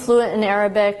 must be fluent in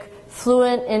Arabic,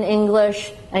 fluent in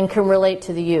English, and can relate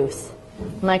to the youth.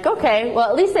 I'm like, okay, well,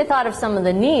 at least they thought of some of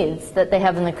the needs that they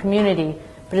have in the community.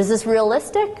 But is this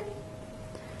realistic?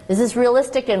 Is this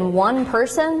realistic in one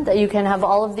person, that you can have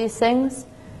all of these things?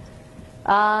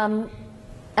 And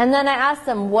then I asked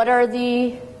them, what are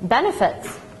the benefits?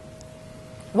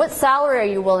 What salary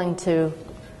are you willing to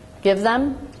give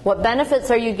them? What benefits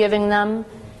are you giving them?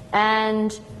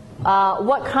 And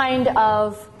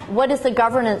what is the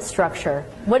governance structure?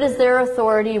 What is their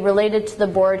authority related to the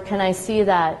board? Can I see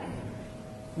that?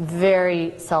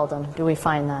 Very seldom do we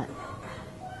find that.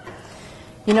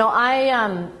 You know,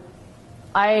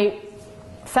 I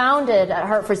founded at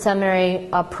Hartford Seminary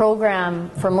a program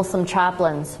for Muslim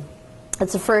chaplains.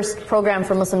 It's the first program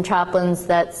for Muslim chaplains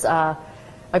that's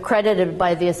accredited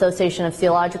by the Association of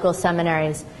Theological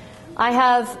Seminaries.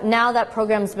 Now that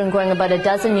program's been going about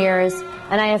 12 years,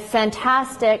 and I have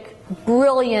fantastic,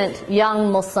 brilliant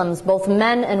young Muslims, both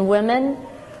men and women,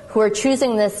 who are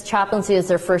choosing this chaplaincy as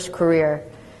their first career.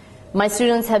 My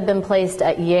students have been placed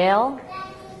at Yale,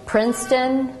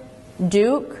 Princeton,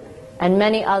 Duke, and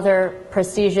many other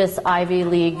prestigious Ivy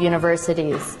League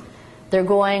universities. They're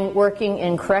working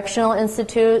in correctional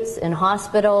institutes, in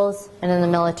hospitals, and in the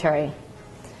military.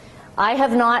 I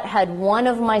have not had one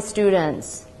of my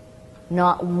students,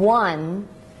 not one,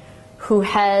 who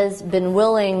has been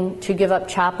willing to give up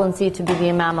chaplaincy to be the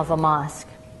imam of a mosque.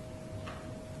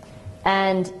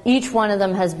 And each one of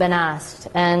them has been asked.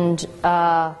 And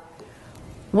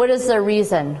what is their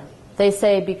reason? They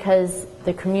say because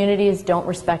the communities don't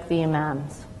respect the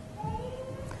imams.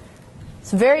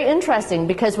 It's very interesting,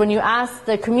 because when you ask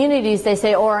the communities, they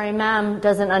say, oh, our imam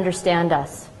doesn't understand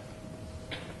us.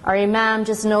 Our imam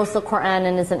just knows the Quran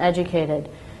and isn't educated.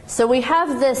 So we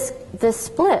have this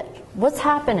split. What's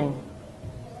happening?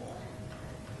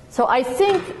 So I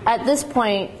think at this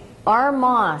point, our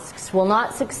mosques will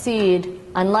not succeed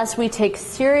unless we take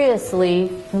seriously,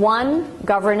 1,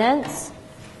 governance,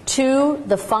 2,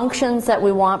 the functions that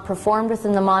we want performed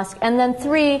within the mosque, and then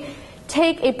 3,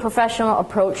 take a professional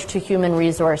approach to human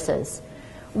resources.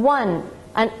 1,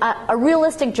 a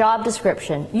realistic job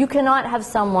description. You cannot have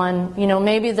someone,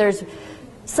 maybe there's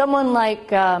someone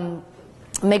like,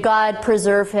 may God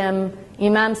preserve him,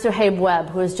 Imam Suhaib Webb,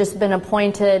 who has just been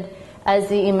appointed as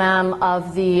the Imam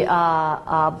of the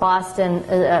Boston,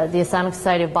 the Islamic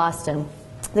Society of Boston,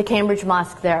 the Cambridge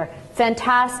Mosque there.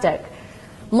 Fantastic.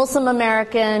 Muslim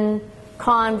American,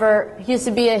 convert. He used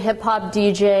to be a hip-hop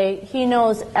DJ. He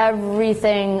knows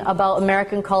everything about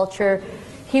American culture.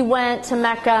 He went to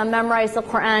Mecca, memorized the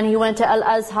Quran. He went to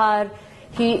Al-Azhar.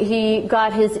 He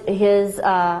got his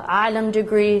alim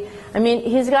degree. I mean,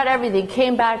 he's got everything.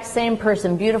 Came back, same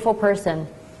person, beautiful person.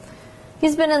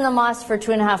 He's been in the mosque for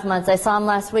 2.5 months. I saw him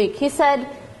last week. He said,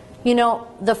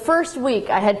 the first week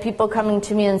I had people coming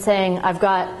to me and saying, I've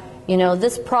got,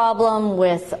 this problem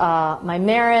with my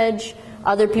marriage.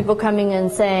 Other people coming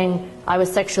in saying, I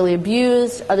was sexually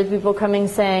abused. Other people coming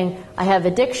saying, I have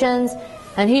addictions.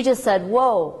 And he just said,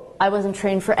 whoa, I wasn't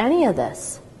trained for any of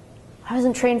this. I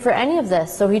wasn't trained for any of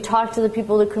this. So he talked to the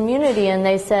people of the community, and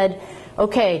they said,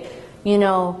 okay, you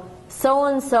know,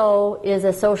 so-and-so is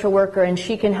a social worker and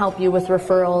she can help you with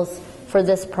referrals for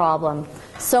this problem.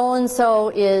 So-and-so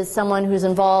is someone who's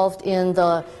involved in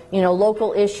the, you know,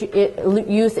 local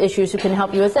youth issues who can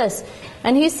help you with this.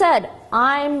 And he said,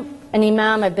 I'm an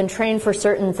imam, I've been trained for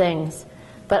certain things,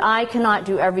 but I cannot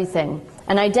do everything.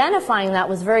 And identifying that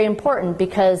was very important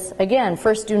because, again,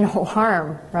 first do no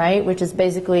harm, right? Which is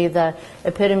basically the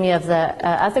epitome of the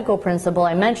ethical principle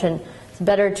I mentioned. It's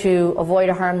better to avoid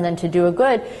a harm than to do a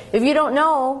good. If you don't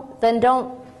know, then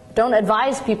don't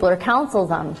advise people or counsel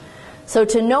them. So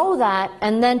to know that,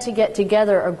 and then to get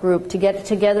together a group, to get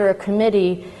together a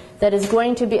committee that is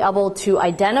going to be able to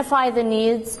identify the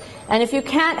needs, and if you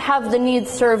can't have the needs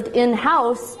served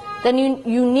in-house, then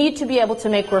you need to be able to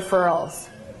make referrals.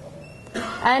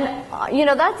 And you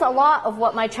know, that's a lot of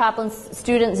what my chaplain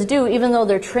students do, even though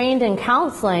they're trained in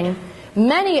counseling.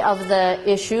 Many of the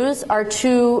issues are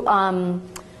too,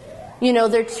 you know,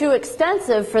 they're too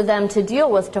extensive for them to deal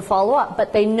with, to follow up,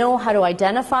 but they know how to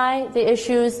identify the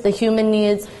issues, the human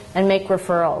needs, and make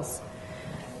referrals.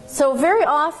 So very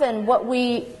often what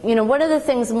one of the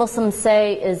things Muslims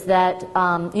say is that,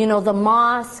 you know, the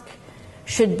mosque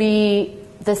should be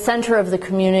the center of the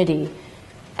community.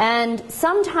 And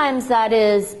sometimes that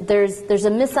is, there's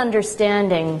a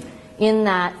misunderstanding in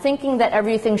that, thinking that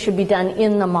everything should be done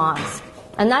in the mosque.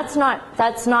 And that's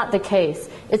not the case.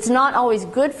 It's not always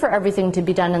good for everything to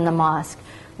be done in the mosque.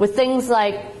 With things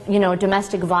like, you know,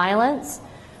 domestic violence,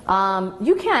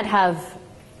 you can't have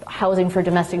housing for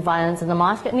domestic violence in the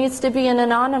mosque. It needs to be an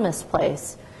anonymous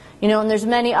place. You know, and there's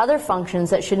many other functions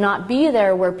that should not be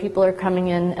there where people are coming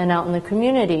in and out in the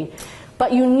community.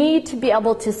 But you need to be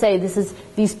able to say,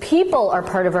 these people are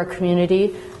part of our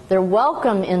community, they're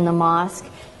welcome in the mosque,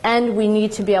 and we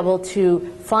need to be able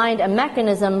to find a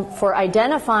mechanism for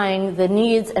identifying the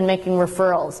needs and making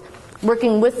referrals,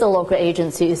 working with the local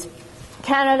agencies.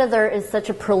 Canada, there is such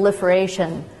a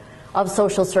proliferation of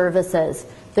social services.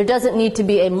 There doesn't need to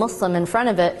be a Muslim in front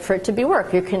of it for it to be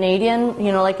work. You're Canadian,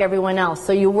 you know, like everyone else.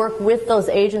 So you work with those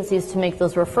agencies to make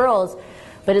those referrals,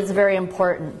 but it's very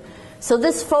important. So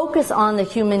this focus on the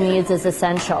human needs is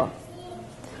essential.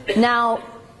 Now,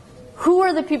 who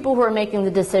are the people who are making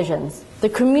the decisions? The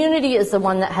community is the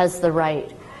one that has the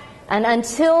right. And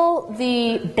until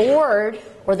the board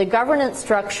or the governance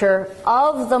structure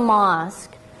of the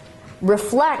mosque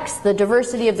reflects the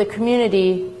diversity of the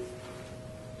community,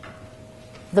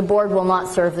 the board will not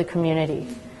serve the community.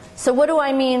 So what do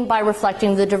I mean by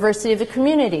reflecting the diversity of the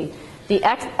community? The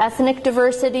ethnic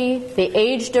diversity, the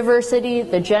age diversity,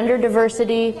 the gender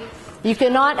diversity. You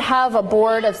cannot have a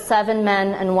board of 7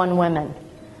 men and 1 woman.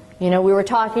 You know, we were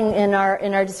talking in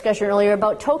our discussion earlier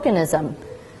about tokenism.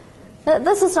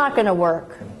 This is not going to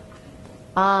work.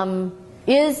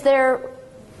 Is there,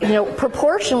 you know,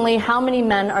 proportionally, how many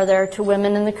men are there to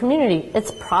women in the community?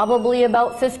 It's probably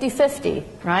about 50-50,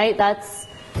 right? That's,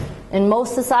 in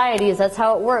most societies, that's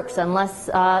how it works, unless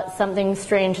something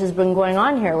strange has been going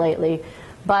on here lately.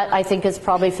 But I think it's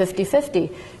probably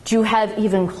 50-50. Do you have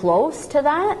even close to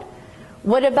that?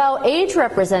 What about age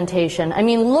representation? I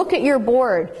mean, look at your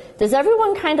board. Does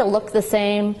everyone kind of look the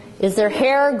same? Is their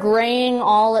hair graying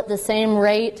all at the same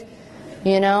rate?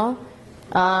 You know?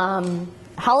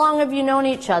 How long have you known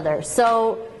each other?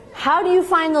 So how do you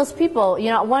find those people?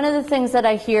 You know, one of the things that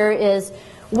I hear is,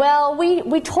 well,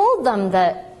 we told them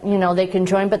that, you know, they can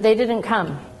join, but they didn't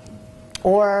come.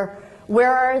 Or,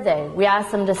 where are they? We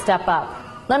asked them to step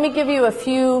up. Let me give you a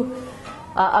few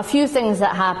things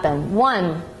that happen.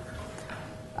 One,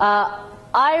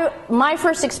 my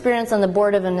first experience on the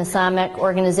board of an Islamic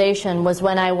organization was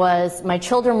when my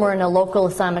children were in a local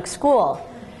Islamic school.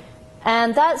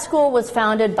 And that school was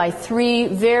founded by 3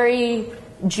 very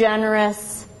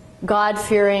generous,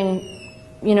 God-fearing,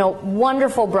 you know,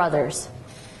 wonderful brothers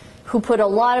who put a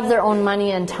lot of their own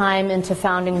money and time into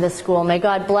founding this school. May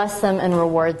God bless them and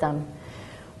reward them.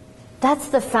 That's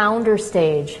the founder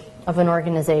stage of an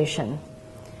organization.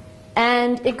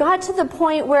 And it got to the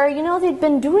point where, you know, they'd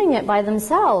been doing it by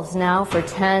themselves now for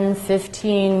 10,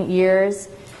 15 years.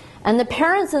 And the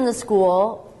parents in the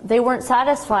school, they weren't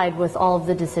satisfied with all of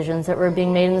the decisions that were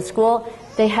being made in the school.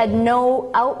 They had no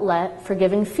outlet for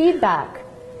giving feedback.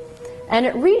 And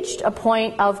it reached a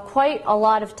point of quite a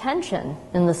lot of tension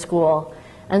in the school.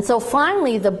 And so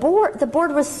finally, the board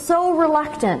was so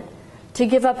reluctant to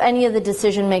give up any of the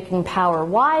decision-making power.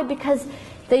 Why? Because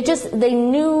they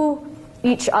knew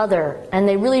each other, and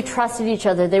they really trusted each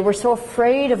other. They were so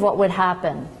afraid of what would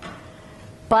happen.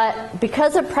 But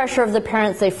because of pressure of the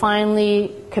parents, they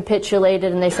finally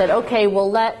capitulated, and they said, okay,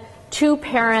 we'll let 2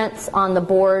 parents on the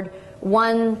board,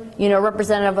 one,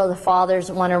 representative of the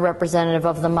fathers, one a representative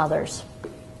of the mothers.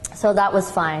 So that was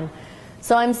fine.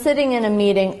 So I'm sitting in a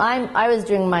meeting. I was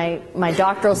doing my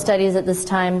doctoral studies at this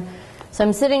time. So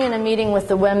I'm sitting in a meeting with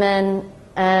the women,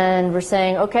 and we're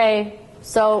saying, okay,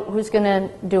 so who's going to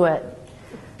do it?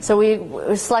 So we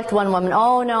select one woman.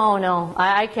 Oh, no,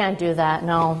 I can't do that.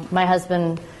 No, my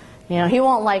husband, he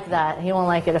won't like that. He won't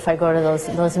like it if I go to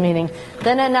those meetings.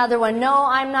 Then another one. No,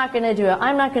 I'm not going to do it.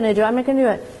 I'm not going to do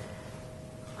it.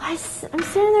 I'm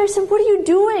standing there saying, what are you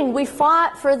doing? We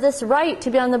fought for this right to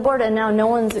be on the board, and now no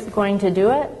one's going to do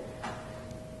it?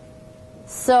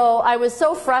 So I was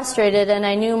so frustrated, and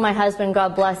I knew my husband,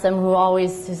 God bless him,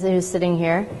 who's sitting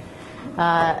here,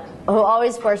 who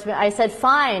always forced me. I said,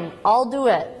 fine, I'll do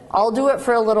it. I'll do it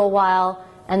for a little while,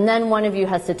 and then one of you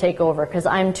has to take over, because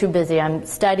I'm too busy. I'm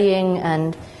studying,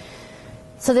 and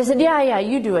so they said, yeah,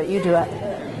 you do it.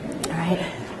 All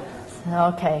right.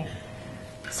 Okay.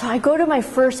 So I go to my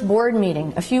first board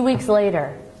meeting a few weeks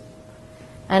later,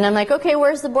 and I'm like, okay,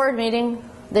 where's the board meeting?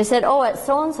 They said, oh, at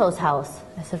so-and-so's house.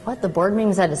 I said, what, the board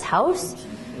meeting's at his house?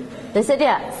 They said,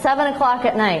 yeah, 7 o'clock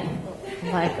at night.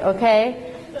 I'm like,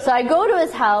 okay. So I go to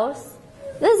his house.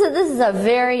 This is a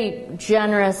very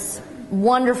generous,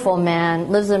 wonderful man,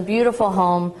 lives in a beautiful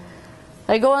home.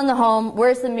 I go in the home.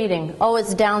 Where's the meeting? Oh,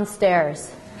 it's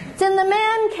downstairs. It's in the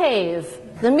man cave.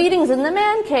 The meeting's in the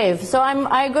man cave. So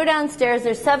I go downstairs.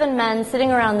 There's 7 men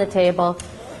sitting around the table.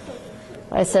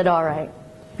 I said, all right.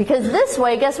 Because this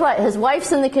way, guess what? His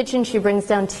wife's in the kitchen. She brings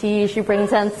down tea. She brings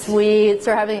down sweets.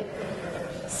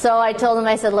 So I told him,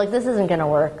 I said, look, this isn't going to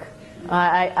work.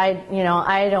 I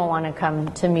don't want to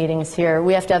come to meetings here.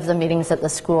 We have to have the meetings at the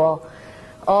school.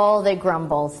 Oh, they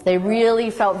grumbled. They really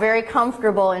felt very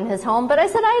comfortable in his home. But I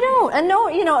said, I don't. And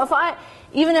no,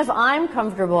 even if I'm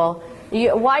comfortable,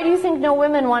 why do you think no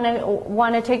women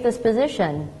want to take this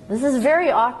position? This is very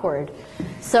awkward.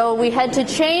 So we had to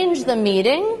change the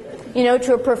meeting,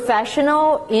 to a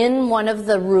professional in one of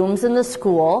the rooms in the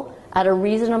school at a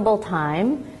reasonable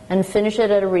time, and finish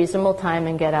it at a reasonable time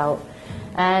and get out.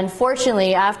 And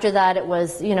fortunately, after that, it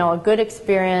was, a good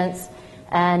experience.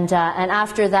 And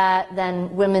after that,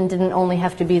 then women didn't only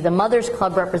have to be the Mothers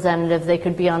Club representative, they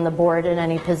could be on the board in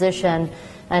any position.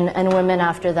 And women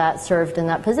after that served in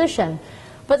that position.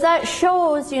 But that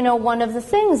shows, one of the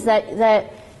things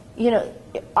that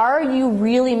are you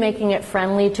really making it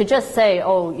friendly? To just say,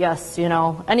 oh, yes,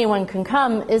 anyone can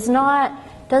come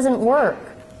doesn't work.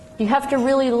 You have to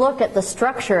really look at the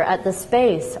structure, at the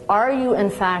space. Are you, in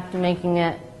fact, making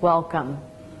it welcome?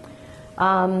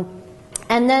 And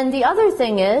then the other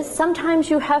thing is, sometimes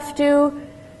you have to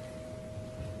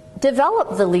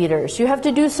develop the leaders. You have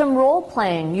to do some role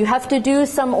playing. You have to do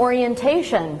some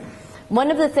orientation.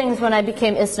 One of the things when I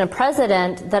became ISNA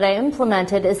president that I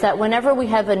implemented is that whenever we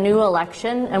have a new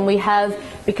election, and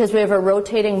because we have a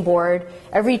rotating board,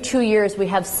 every 2 years we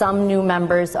have some new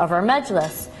members of our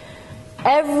Majlis.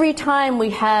 Every time we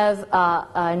have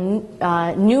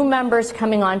new members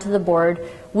coming onto the board,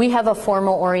 we have a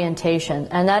formal orientation.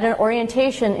 And that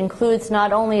orientation includes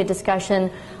not only a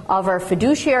discussion of our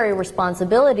fiduciary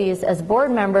responsibilities as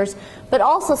board members, but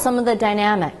also some of the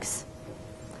dynamics.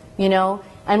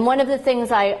 And one of the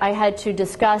things I had to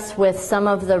discuss with some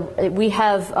of we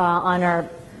have on our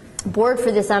board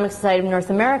for the Islamic Society of North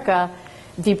America,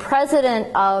 the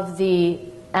president of the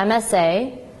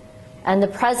MSA, and the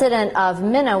president of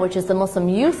MINA, which is the Muslim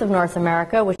Youth of North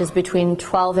America, which is between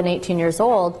 12 and 18 years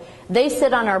old, they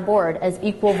sit on our board as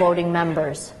equal voting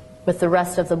members with the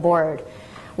rest of the board.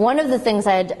 One of the things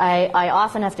I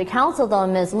often have to counsel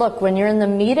them is, look, when you're in the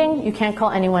meeting, you can't call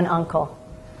anyone uncle.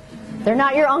 They're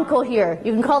not your uncle here.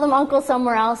 You can call them uncle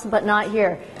somewhere else, but not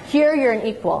here. Here, you're an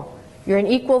equal. You're an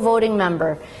equal voting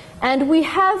member. And we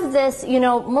have this,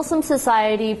 Muslim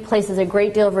society places a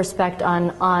great deal of respect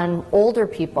on older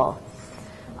people.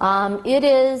 It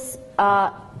is,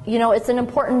 it's an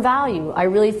important value. I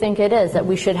really think it is, that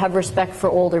we should have respect for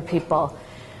older people.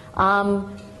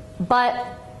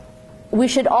 But we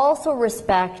should also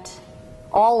respect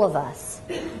all of us.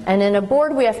 And in a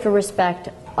board, we have to respect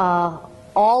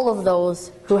all of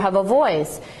those who have a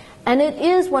voice. And it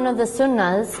is one of the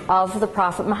sunnahs of the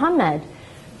Prophet Muhammad.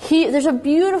 There's a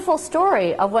beautiful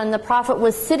story of when the Prophet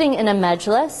was sitting in a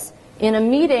majlis, in a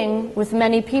meeting with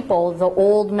many people, the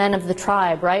old men of the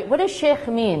tribe, right? What does sheikh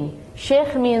mean?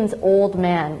 Sheikh means old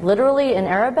man. Literally in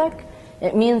Arabic,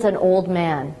 it means an old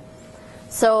man.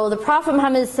 So the Prophet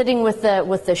Muhammad is sitting with the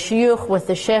shuyukh, with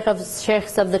the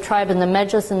sheikhs of the tribe in the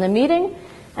majlis in the meeting,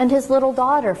 and his little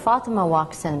daughter, Fatima,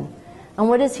 walks in. And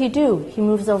what does he do? He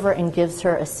moves over and gives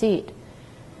her a seat.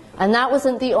 And that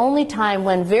wasn't the only time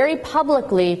when very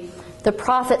publicly the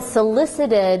Prophet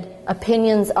solicited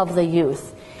opinions of the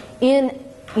youth.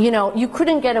 You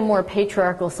couldn't get a more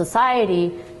patriarchal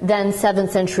society than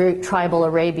 7th century tribal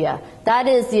Arabia. That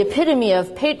is the epitome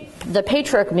of the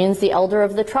patriarch means the elder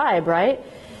of the tribe, right?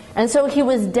 And so he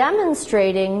was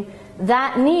demonstrating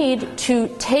that need to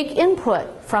take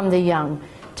input from the young,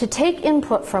 to take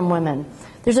input from women.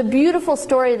 There's a beautiful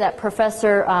story that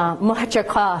Professor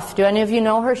Muhachakaf, do any of you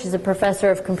know her? She's a professor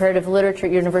of comparative literature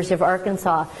at University of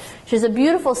Arkansas. She has a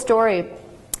beautiful story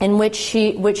in which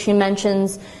she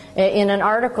mentions in an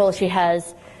article she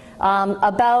has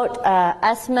about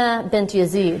Asma bint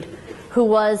Yazid, who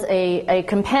was a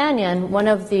companion, one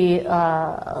of the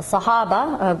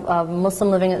Sahaba, of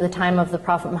Muslim living at the time of the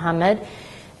Prophet Muhammad.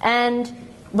 And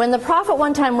when the Prophet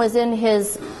one time was in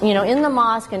his, in the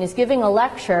mosque and he's giving a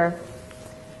lecture,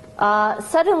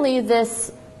 suddenly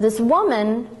this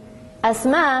woman,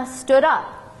 Asma, stood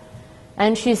up.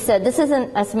 And she said, this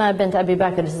isn't Asma bint Abi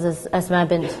Bakr, this is Asma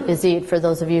bint Yazid, for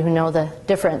those of you who know the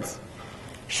difference.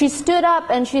 She stood up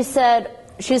and she said,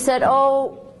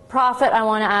 "Oh, Prophet, I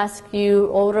want to ask you,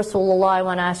 oh Rasulullah, I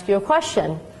want to ask you a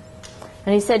question."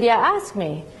 And he said, "Yeah, ask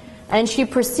me." And she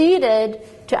proceeded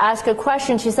to ask a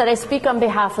question. She said, "I speak on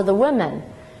behalf of the women.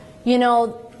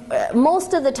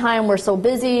 Most of the time we're so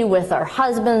busy with our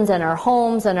husbands and our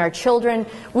homes and our children,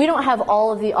 we don't have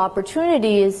all of the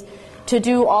opportunities to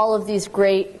do all of these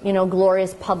great,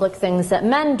 glorious public things that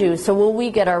men do. So will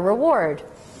we get our reward?"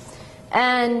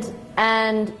 And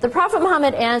the Prophet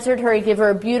Muhammad answered her. He gave her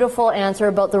a beautiful answer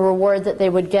about the reward that they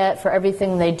would get for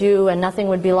everything they do, and nothing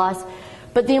would be lost.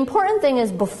 But the important thing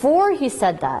is, before he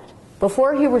said that,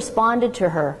 before he responded to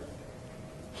her,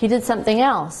 he did something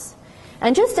else.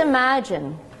 And just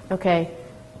imagine,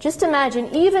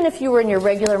 even if you were in your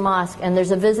regular mosque and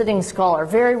there's a visiting scholar,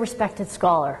 very respected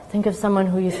scholar, think of someone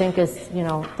who you think is,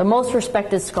 the most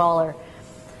respected scholar,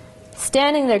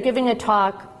 standing there giving a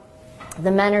talk. The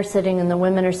men are sitting and the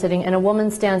women are sitting, and a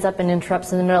woman stands up and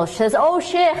interrupts in the middle. She says, "Oh,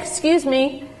 Sheikh, excuse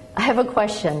me, I have a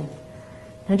question."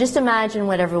 Now just imagine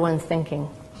what everyone's thinking,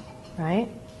 right?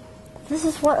 This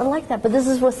is what, like that, but this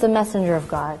is what's the messenger of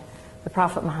God, the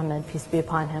Prophet Muhammad, peace be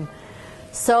upon him.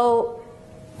 So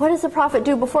what does the Prophet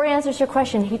do? Before he answers your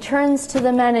question, he turns to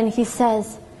the men and he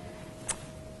says,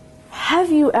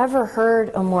 "Have you ever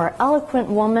heard a more eloquent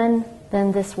woman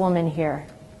than this woman here?"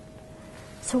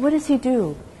 So what does he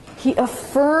do? He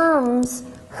affirms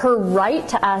her right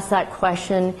to ask that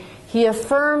question. He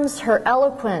affirms her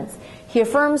eloquence. He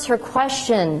affirms her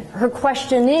questioning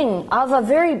of a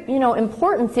very,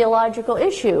 important theological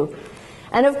issue.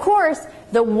 And of course,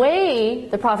 the way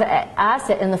the Prophet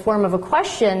asked it in the form of a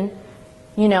question,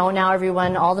 now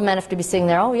everyone, all the men have to be sitting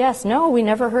there, "Oh yes, no, we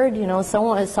never heard,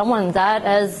 someone that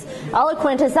as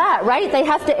eloquent as that," right? They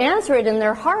have to answer it in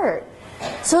their heart.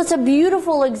 So it's a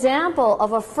beautiful example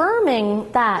of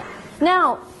affirming that.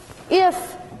 Now,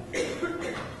 if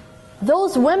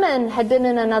those women had been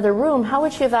in another room, how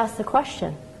would she have asked the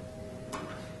question?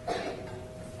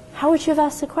 How would she have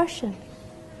asked the question?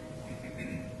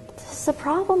 This is the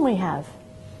problem we have.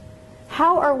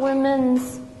 How are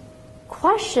women's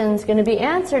questions going to be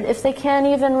answered if they can't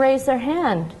even raise their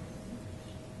hand?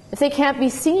 If they can't be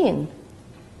seen?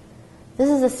 This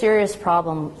is a serious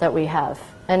problem that we have,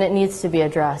 and it needs to be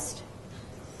addressed.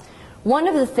 One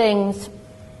of the things,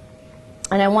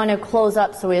 and I want to close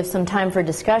up so we have some time for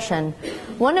discussion,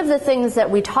 one of the things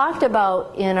that we talked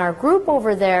about in our group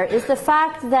over there is the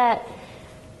fact that,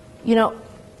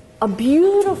 a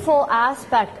beautiful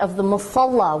aspect of the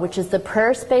musalla, which is the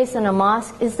prayer space in a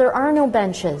mosque, is there are no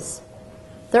benches.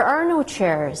 There are no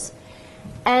chairs.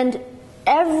 And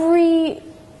everything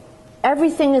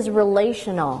is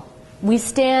relational. We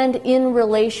stand in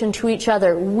relation to each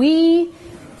other. We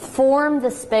form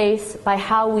the space by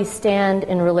how we stand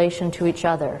in relation to each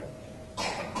other.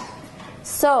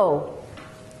 So,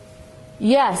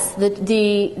 yes,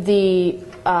 the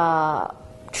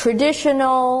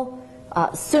traditional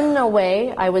Sunnah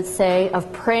way, I would say,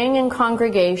 of praying in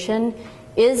congregation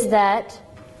is that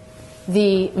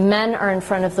the men are in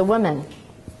front of the women,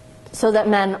 so that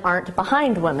men aren't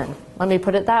behind women. Let me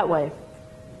put it that way.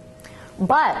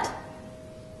 But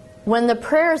when the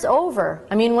prayer's over,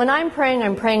 when I'm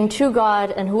praying to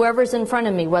God, and whoever's in front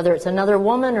of me, whether it's another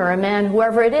woman or a man,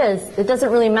 whoever it is, it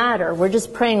doesn't really matter. We're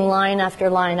just praying line after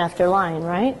line after line,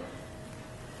 right?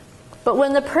 But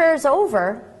when the prayer's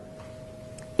over,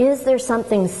 is there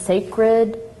something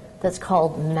sacred that's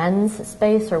called men's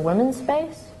space or women's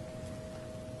space?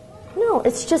 No,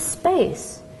 it's just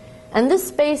space. And this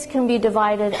space can be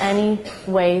divided any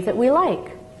way that we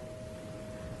like.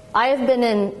 I have been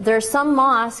in, there's some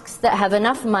mosques that have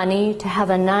enough money to have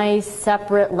a nice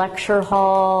separate lecture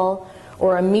hall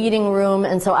or a meeting room,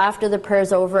 and so after the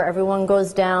prayer's over, everyone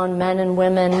goes down, men and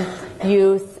women,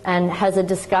 youth, and has a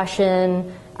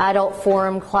discussion, adult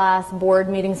forum class, board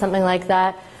meeting, something like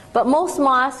that. But most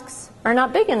mosques are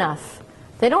not big enough.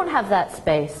 They don't have that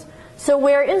space. So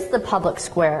where is the public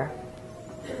square?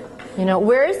 You know,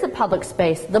 where is the public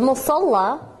space? The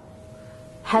musalla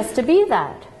has to be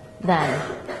that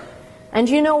then. And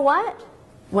you know what?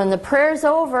 When the prayer's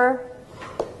over,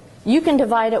 you can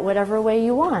divide it whatever way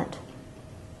you want.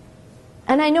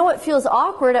 And I know it feels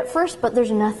awkward at first, but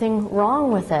there's nothing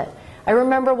wrong with it. I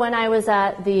remember when I was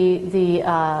at the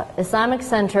Islamic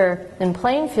Center in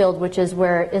Plainfield, which is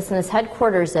where ISNA's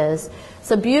headquarters is.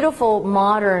 It's a beautiful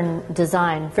modern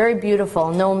design, very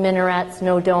beautiful. No minarets,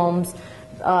 no domes,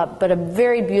 but a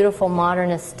very beautiful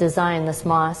modernist design, this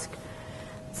mosque.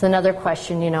 It's another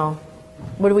question, you know,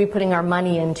 what are we putting our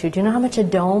money into? Do you know how much a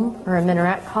dome or a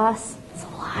minaret costs? It's a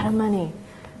lot of money.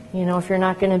 You know, if you're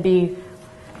not going to be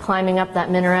climbing up that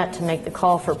minaret to make the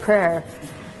call for prayer.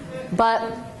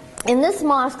 But in this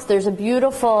mosque, there's a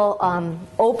beautiful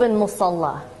open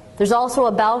musalla. There's also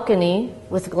a balcony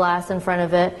with glass in front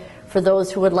of it for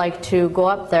those who would like to go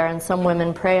up there, and some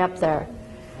women pray up there.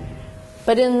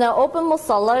 But in the open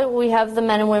musalla, we have the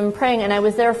men and women praying, and I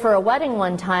was there for a wedding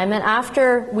one time, and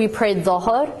after we prayed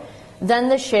dhuhr, then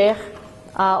the sheikh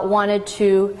wanted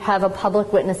to have a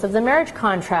public witness of the marriage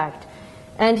contract.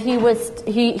 And he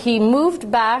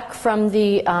moved back from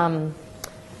the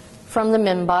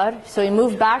minbar, so he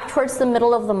moved back towards the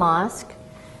middle of the mosque.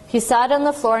 He sat on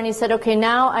the floor and he said, okay,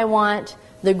 now I want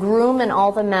the groom and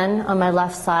all the men on my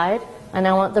left side, and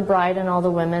I want the bride and all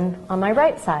the women on my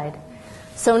right side.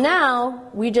 So now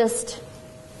we just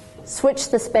switched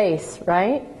the space,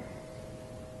 right?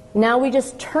 Now we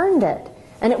just turned it.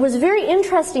 And it was very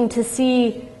interesting to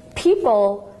see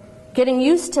people getting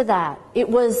used to that.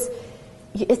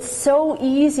 It's so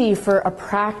easy for a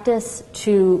practice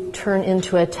to turn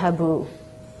into a taboo.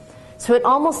 So it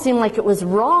almost seemed like it was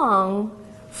wrong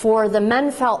for the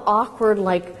men felt awkward,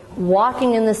 like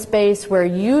walking in the space where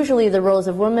usually the rows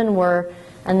of women were,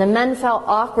 and the men felt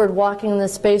awkward walking in the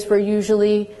space where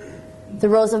usually the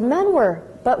rows of men were.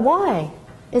 But why?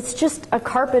 It's just a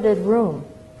carpeted room,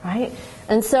 right?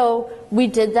 And so we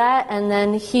did that, and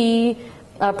then he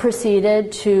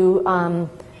proceeded to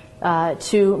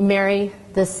marry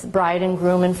this bride and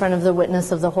groom in front of the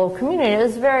witness of the whole community.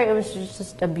 It was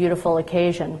just a beautiful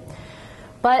occasion.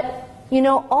 But, you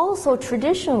know, also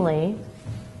traditionally,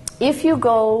 if you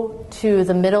go to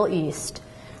the Middle East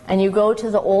and you go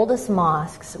to the oldest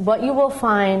mosques, what you will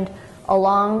find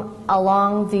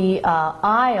along the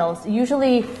aisles,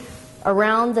 usually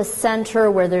around the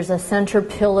center where there's a center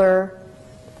pillar,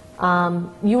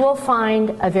 you will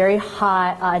find a very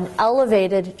high, an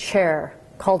elevated chair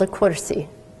called a kursi.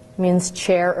 Means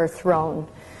chair or throne.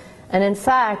 And in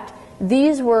fact,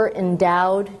 these were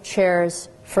endowed chairs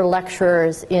for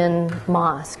lecturers in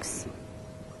mosques.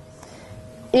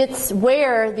 It's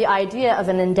where the idea of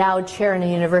an endowed chair in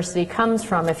a university comes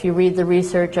from. If you read the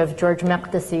research of George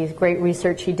Maqdisi's great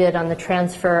research he did on the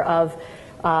transfer of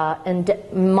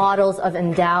models of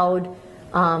endowed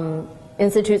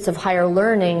institutes of higher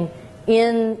learning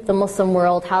in the Muslim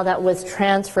world, how that was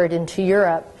transferred into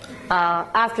Europe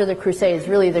after the Crusades.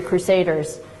 Really, the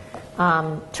Crusaders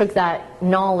took that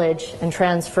knowledge and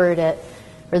transferred it,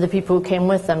 or the people who came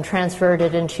with them transferred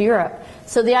it into Europe.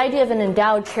 So the idea of an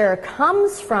endowed chair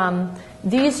comes from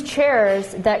these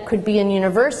chairs that could be in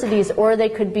universities, or they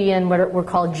could be in what were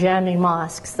called jami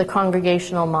mosques, the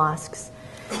congregational mosques.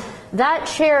 That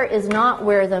chair is not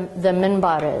where the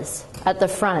minbar is, at the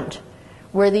front,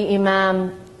 where the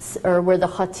imam or where the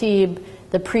khatib,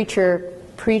 the preacher,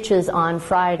 preaches on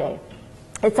Friday.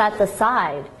 It's at the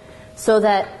side, so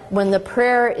that when the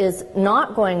prayer is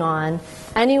not going on,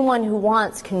 anyone who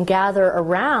wants can gather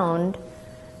around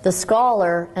the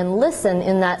scholar and listen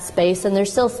in that space, and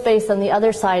there's still space on the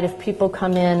other side if people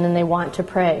come in and they want to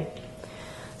pray.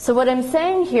 So what I'm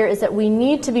saying here is that we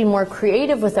need to be more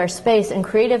creative with our space, and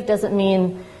creative doesn't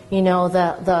mean, you know,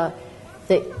 the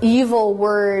evil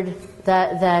word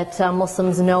that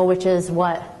Muslims know, which is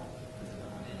what?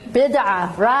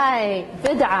 Bid'ah, right,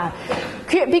 bid'ah.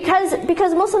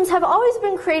 Because Muslims have always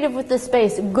been creative with this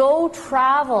space. Go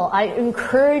travel. I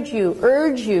encourage you,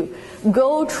 urge you,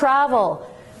 go travel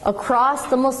across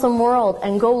the Muslim world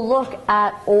and go look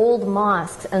at old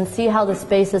mosques and see how the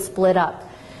space is split up.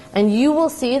 And you will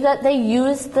see that they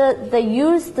used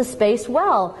the space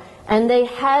well. And they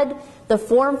had the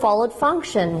form followed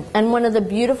function. And one of the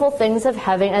beautiful things of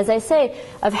having, as I say,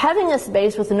 of having a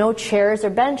space with no chairs or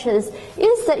benches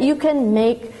is that you can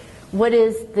make what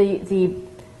is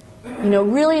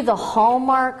really the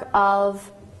hallmark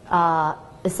of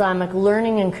Islamic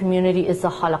learning and community is the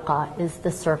halaqah, is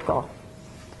the circle.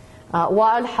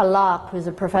 Wa'al Halaq, who's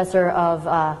a professor of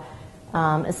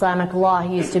Islamic law,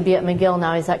 he used to be at McGill,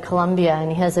 now he's at Columbia,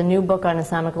 and he has a new book on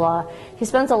Islamic law. He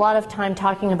spends a lot of time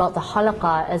talking about the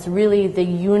halaqah as really the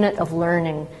unit of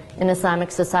learning in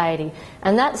Islamic society.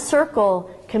 And that circle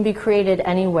can be created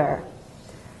anywhere.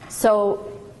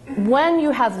 So when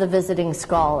you have the visiting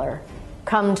scholar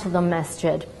come to the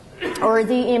masjid, or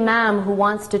the imam who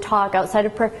wants to talk outside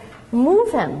of prayer,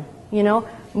 move him,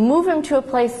 move him to a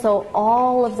place so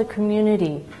all of the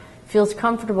community feels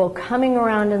comfortable coming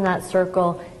around in that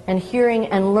circle and hearing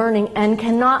and learning, and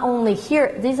can not only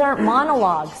hear, these aren't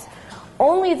monologues.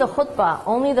 Only the khutbah,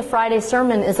 only the Friday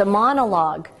sermon is a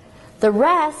monologue. The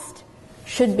rest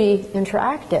should be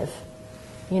interactive,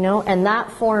 and that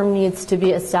form needs to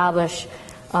be established.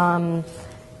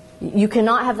 You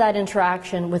cannot have that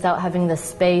interaction without having the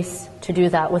space to do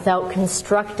that, without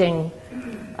constructing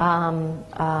an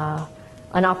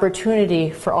opportunity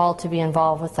for all to be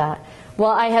involved with that. Well,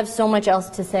 I have so much else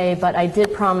to say, but I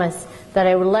did promise that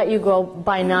I would let you go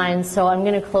by 9, so I'm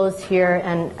going to close here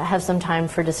and have some time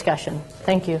for discussion.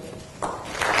 Thank you.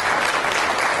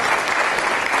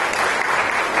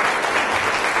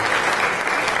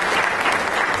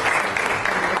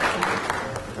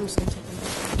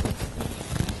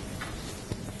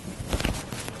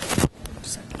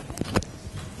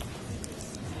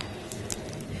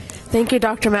 Thank you,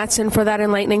 Dr. Mattson, for that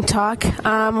enlightening talk.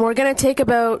 We're going to take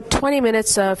about 20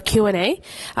 minutes of Q&A.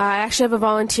 I actually have a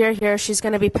volunteer here. She's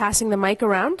going to be passing the mic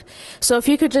around. So if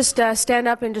you could just stand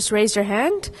up and just raise your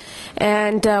hand,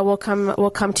 and we'll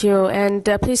come to you. And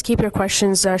please keep your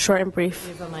questions short and brief.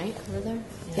 You have a mic over there?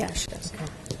 Yeah, she does. Okay.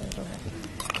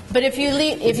 But if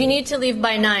you need to leave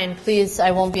by 9, please,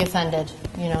 I won't be offended.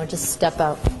 Just step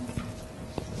out.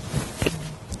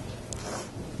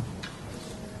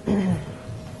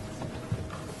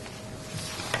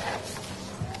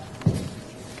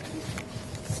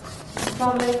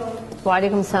 Wa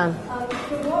alaikum salam.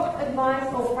 So what advice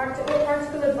or practical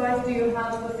advice do you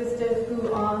have for sisters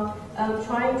who are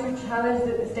trying to challenge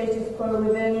the status quo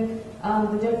within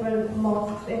the different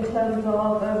mosques in terms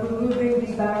of removing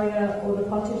the barrier or the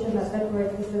partition that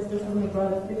separates the sisters from the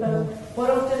brothers? Because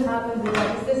what often happens is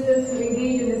that the sisters who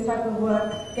engage in this type of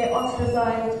work get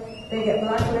ostracized, they get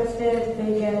blacklisted,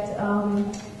 they get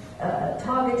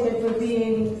targeted for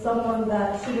being someone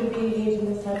that shouldn't be engaged in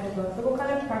this type of work. So what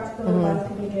kind of practical advice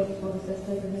can you give for the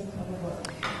sisters in this type of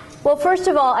work? Well, first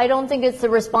of all, I don't think it's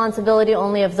the responsibility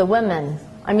only of the women.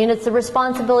 I mean, it's the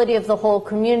responsibility of the whole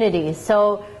community.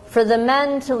 So for the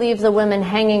men to leave the women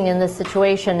hanging in this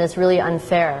situation is really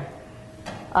unfair.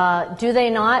 Do they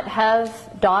not have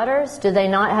daughters? Do they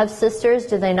not have sisters?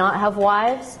 Do they not have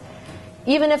wives?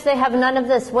 Even if they have none of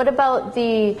this, what about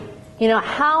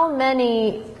how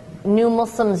many new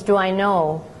Muslims do I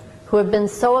know who have been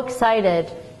so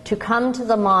excited to come to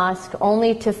the mosque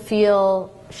only to feel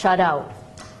shut out?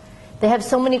 They have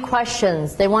so many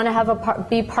questions. They want to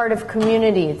be part of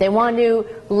community. They want to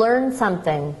learn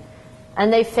something.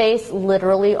 And they face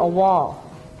literally a wall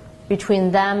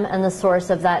between them and the source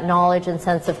of that knowledge and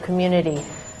sense of community.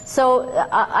 So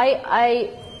I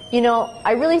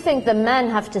really think the men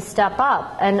have to step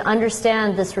up and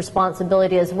understand this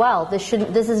responsibility as well.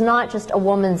 This is not just a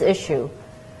woman's issue,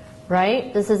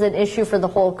 right? This is an issue for the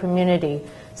whole community.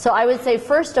 So I would say,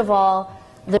 first of all,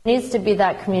 there needs to be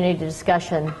that community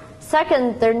discussion.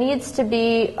 Second, there needs to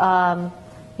be, then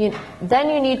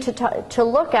you need to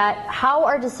look at how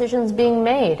are decisions being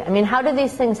made. I mean, how do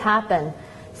these things happen?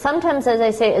 Sometimes, as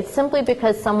I say, it's simply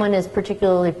because someone is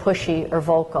particularly pushy or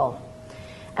vocal.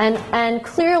 And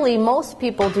clearly, most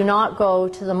people do not go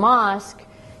to the mosque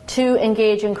to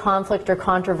engage in conflict or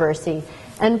controversy.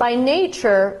 And by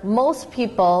nature, most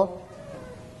people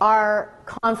are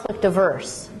conflict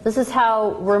averse. This is how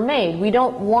we're made. We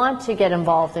don't want to get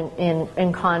involved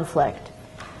in conflict.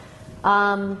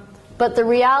 But the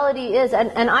reality is,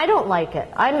 and I don't like it.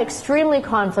 I'm extremely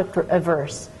conflict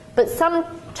averse. But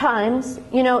sometimes,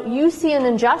 you see an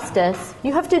injustice,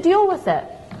 you have to deal with it.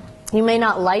 You may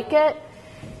not like it.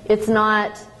 It's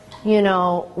not,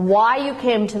 why you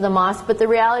came to the mosque, but the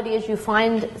reality is you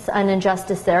find an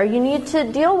injustice there. You need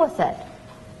to deal with it.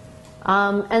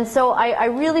 And so I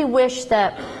really wish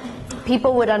that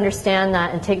people would understand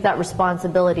that and take that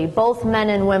responsibility, both men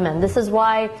and women. This is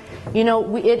why,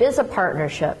 it is a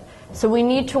partnership. So we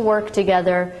need to work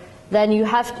together. then you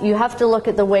have to look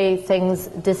at the way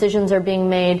decisions are being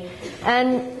made.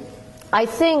 And I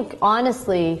think,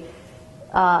 honestly,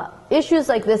 issues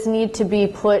like this need to be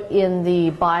put in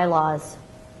the bylaws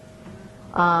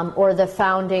or the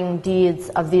founding deeds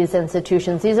of these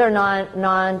institutions. These are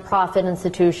non-profit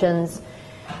institutions,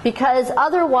 because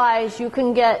otherwise you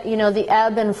can get, the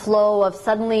ebb and flow of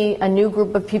suddenly a new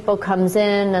group of people comes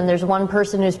in and there's one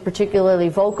person who's particularly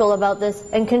vocal about this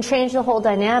and can change the whole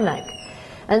dynamic.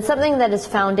 And something that is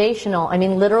foundational, I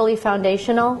mean literally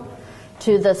foundational,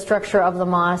 to the structure of the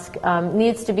mosque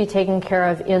needs to be taken care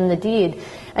of in the deed.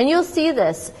 And you'll see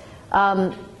this.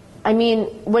 I mean,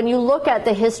 when you look at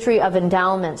the history of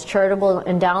endowments, charitable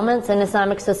endowments in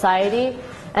Islamic society,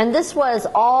 and this was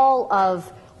all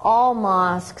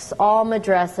mosques, all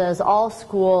madrasas, all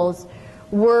schools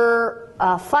were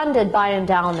funded by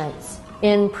endowments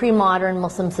in pre-modern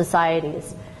Muslim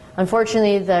societies.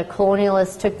 Unfortunately, the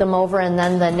colonialists took them over, and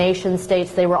then the nation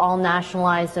states, they were all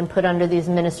nationalized and put under these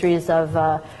ministries of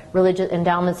religious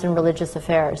endowments and religious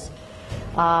affairs.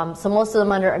 So most of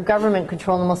them under government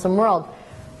control in the Muslim world.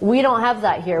 We don't have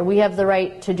that here. We have the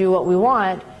right to do what we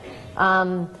want.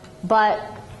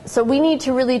 So we need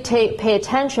to really pay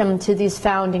attention to these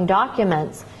founding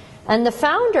documents. And the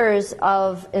founders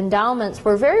of endowments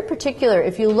were very particular.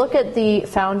 If you look at the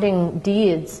founding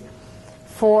deeds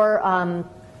for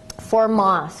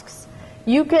mosques,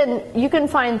 you can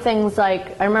find things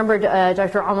like, I remember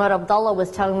Dr. Omar Abdullah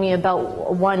was telling me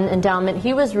about one endowment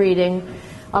he was reading,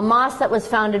 a mosque that was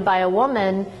founded by a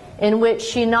woman, in which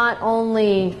she not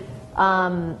only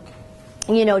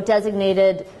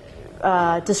designated,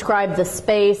 described the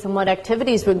space and what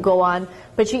activities would go on,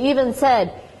 but she even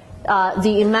said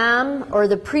the imam or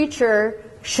the preacher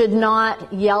should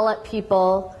not yell at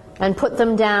people and put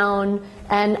them down.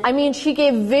 And I mean, she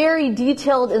gave very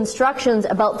detailed instructions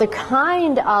about the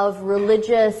kind of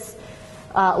religious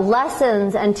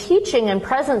lessons and teaching and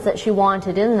presence that she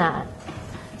wanted in that.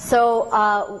 So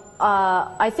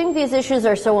I think these issues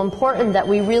are so important that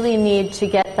we really need to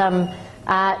get them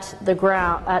at the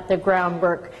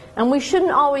groundwork. And we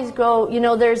shouldn't always go,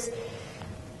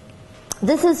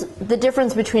 this is the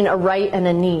difference between a right and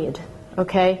a need,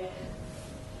 okay?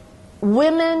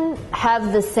 Women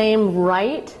have the same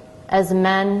right as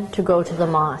men to go to the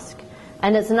mosque.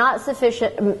 And it's not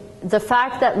sufficient, the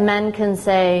fact that men can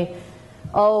say,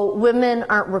 oh, women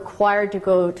aren't required to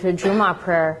go to Jummah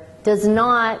prayer, does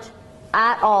not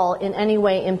at all in any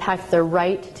way impact their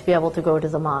right to be able to go to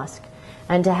the mosque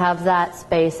and to have that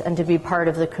space and to be part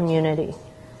of the community.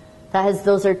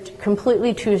 Those are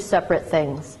completely two separate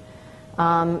things.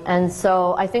 And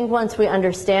so I think once we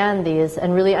understand these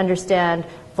and really understand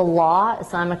the law,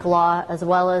 Islamic law, as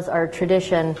well as our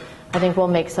tradition, I think we'll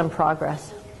make some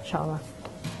progress, inshallah.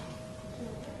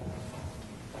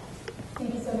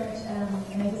 Thank you so much.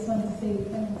 And I just wanted to say,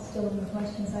 I'm still in the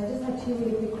questions. I just have two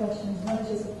really quick questions. One is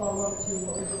just a follow-up to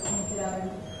what we just pointed out.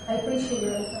 And I appreciate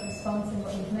your response and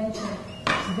what you've mentioned,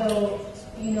 though,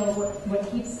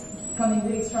 what keeps coming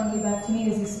really strongly back to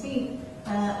me as you speak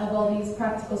of all these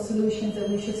practical solutions that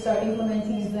we should start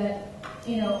implementing is that,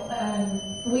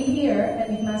 we here at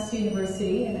McMaster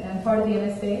University, and I'm part of the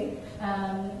MSA,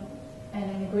 and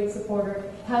I'm a great supporter,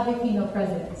 have a female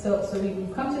president. So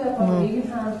we've come to that point where we even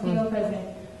have a female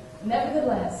president.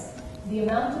 Nevertheless, the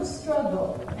amount of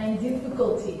struggle and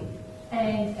difficulty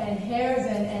and hairs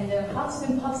and the huffs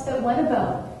and puffs that went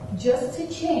about just to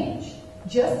change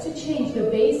the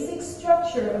basic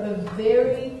structure of a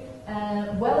very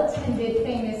well-attended,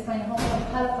 famous kind of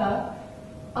halqa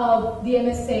of the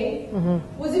MSA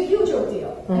was a huge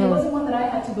ordeal. And it wasn't one that I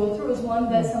had to go through. It was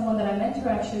one that someone that I mentor,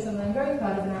 actually, someone I'm very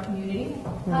proud of in our community,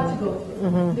 had to go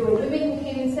through. There were women who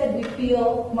came and said, we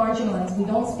feel marginalized. We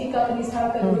don't speak up in these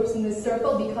halqa groups in this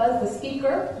circle because the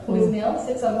speaker, who is male,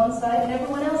 sits on one side and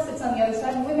everyone else sits on the other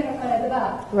side and women are kind of at the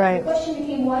back. Right. The question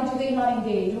became, why do they not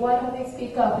engage? Why don't they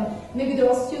speak up? And maybe they're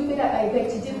all stupid, I beg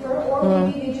to differ, or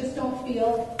maybe they just don't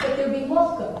feel that they're being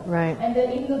welcome. Right. And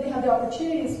that even though they have the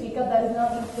opportunity to speak up, that is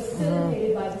not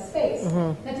facilitated by the space.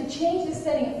 Now, to change the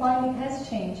setting, it finally has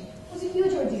changed. It was a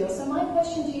huge ordeal. So my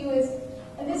question to you is,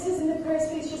 and this is in the prayer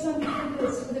space just on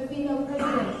campus for the female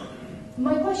president.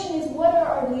 My question is, what are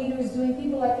our leaders doing,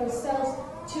 people like yourselves,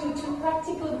 to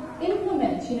practically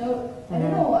implement, I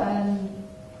don't know,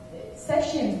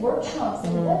 sessions, workshops,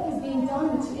 and what is being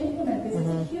done to implement this? It's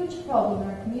a huge problem in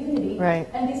our community. Right.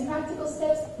 And these practical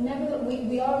steps,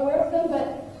 we are aware of them,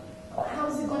 but how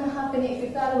is it going to happen?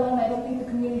 If that alone, I don't think the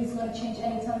community is going to change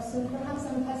anytime soon. Perhaps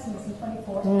I'm a pessimist in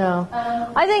 24. No.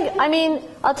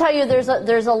 I'll tell you,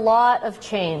 there's a lot of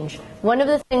change. One of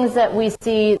the things that we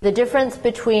see, the difference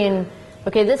between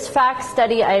Okay, this fact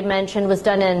study I mentioned was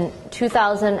done in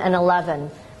 2011.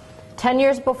 10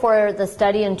 years before, the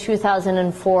study in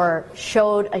 2004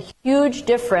 showed a huge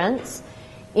difference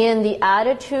in the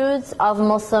attitudes of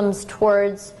Muslims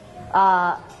towards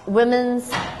women's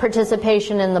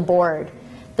participation in the board.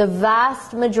 The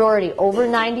vast majority, over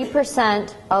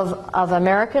 90% of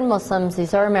American Muslims,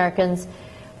 these are Americans,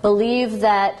 believe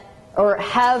that, or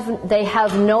they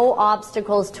have no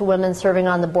obstacles to women serving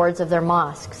on the boards of their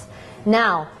mosques.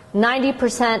 Now,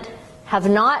 90% have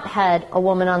not had a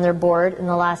woman on their board in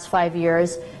the last 5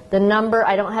 years. The number,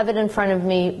 I don't have it in front of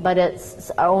me, but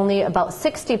it's only about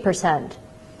 60%.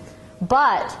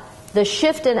 But the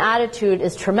shift in attitude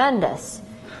is tremendous.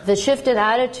 The shift in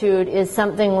attitude is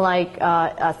something like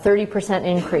a 30%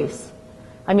 increase.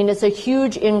 I mean, it's a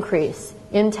huge increase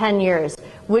in 10 years,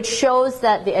 which shows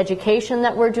that the education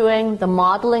that we're doing, the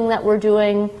modeling that we're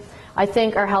doing, I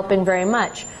think are helping very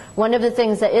much. One of the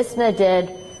things that ISNA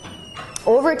did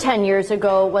over 10 years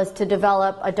ago was to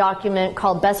develop a document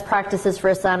called Best Practices for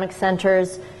Islamic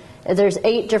Centers. There's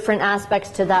 8 different aspects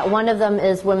to that. One of them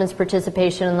is women's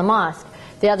participation in the mosque.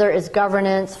 The other is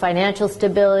governance, financial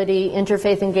stability,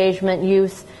 interfaith engagement,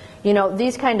 youth, you know,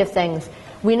 these kind of things.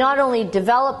 We not only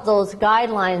develop those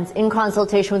guidelines in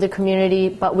consultation with the community,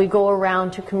 but we go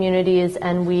around to communities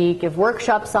and we give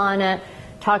workshops on it,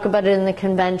 talk about it in the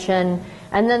convention.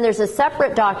 And then there's a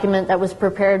separate document that was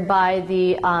prepared by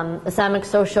the Islamic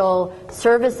Social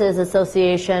Services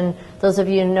Association. Those of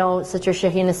you who know Sister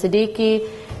Shahina Siddiqui,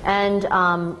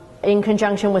 and in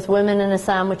conjunction with Women in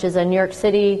Islam, which is a New York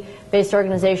City-based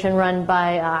organization run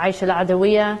by Aisha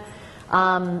Al-Adawiya.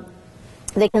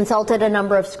 They consulted a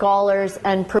number of scholars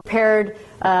and prepared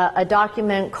a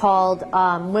document called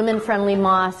Women-Friendly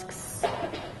Mosques,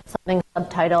 something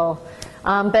subtitle.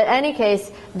 But in any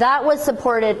case, that was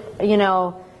supported, you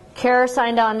know, CARE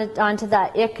signed onto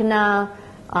that, ICNA,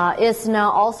 ISNA,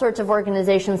 all sorts of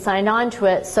organizations signed on to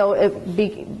it, so it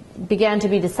began to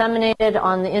be disseminated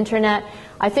on the internet.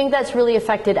 I think that's really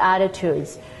affected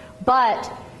attitudes.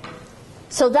 But,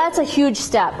 so that's a huge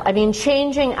step. I mean,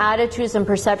 changing attitudes and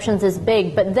perceptions is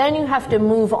big, but then you have to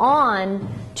move on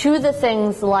to the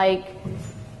things like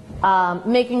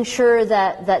making sure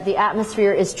that the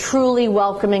atmosphere is truly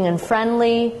welcoming and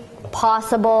friendly,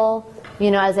 possible. You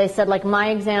know, as I said, like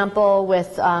my example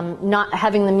with not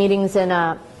having the meetings in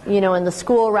in the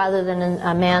school rather than in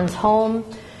a man's home.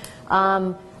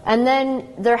 And then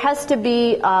there has to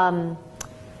be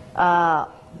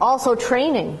also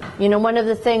training. You know, one of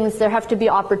the things, there have to be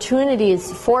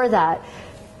opportunities for that,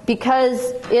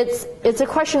 because it's a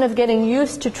question of getting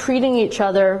used to treating each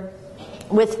other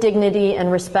with dignity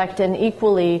and respect and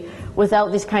equally,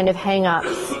 without these kind of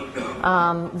hang-ups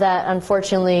that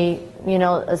unfortunately, you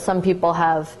know, some people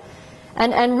have.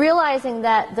 And realizing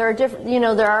that there are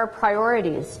there are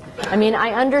priorities. I mean,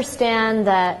 I understand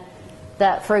that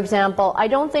for example, I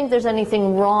don't think there's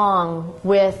anything wrong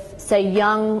with, say,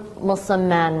 young Muslim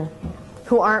men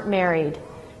who aren't married,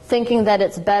 thinking that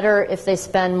it's better if they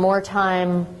spend more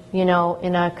time, you know,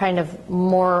 in a kind of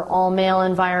more all-male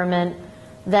environment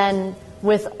than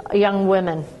with young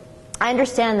women. I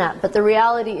understand that, but the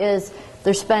reality is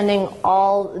they're spending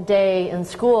all day in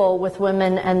school with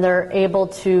women and they're able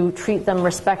to treat them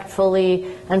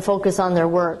respectfully and focus on their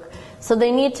work. So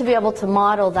they need to be able to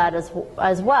model that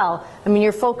as well. I mean,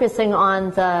 you're focusing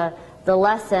on the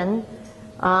lesson.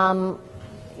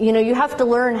 You know, you have to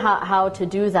learn how to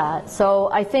do that.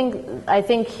 So I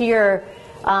think here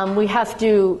we have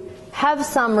to have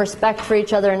some respect for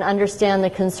each other and understand the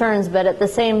concerns, but at the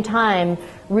same time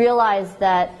realize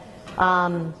that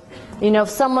if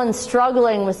someone's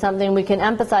struggling with something, we can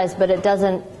empathize, but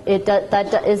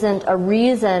that isn't a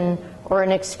reason or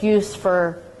an excuse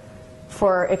for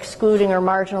excluding or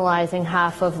marginalizing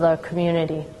half of the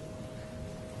community.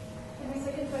 And my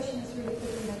second question is really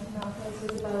quickly, Malcolm,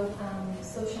 is about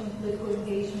social and political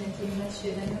engagement in the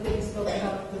masjid. I know that you spoke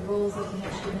about the roles of the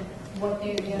masjid and what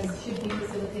areas should be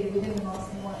facilitated within the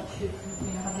mosque and what should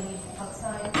have a need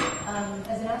outside.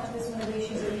 As an activist, one of the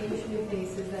issues that we usually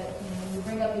face is that when we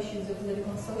bring up issues of political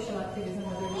and social activism,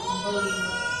 whether it's in voting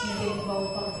or getting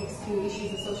involved in politics to issues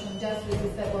of social injustice,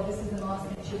 is that, well, this is the mosque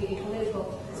and it should be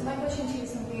apolitical. So my question to you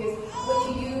simply is, what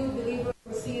do you believe or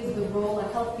see as the role, a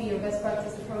healthy or best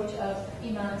practice approach of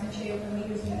imams and shaykh and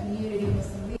leaders in the community,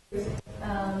 Muslim leaders,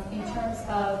 in terms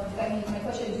of, my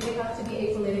question is, do they have to be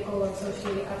apolitical or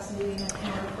socially absolutely not in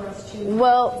order for us to...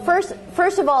 Well,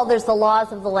 first of all, there's the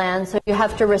laws of the land, so you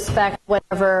have to respect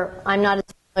whatever. I'm not as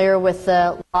familiar with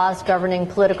the laws governing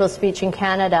political speech in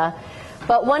Canada.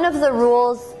 But one of the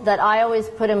rules that I always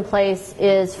put in place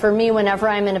is, for me, whenever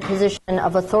I'm in a position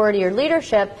of authority or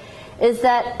leadership, is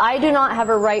that I do not have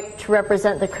a right to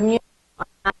represent the community on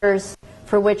matters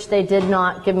for which they did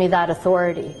not give me that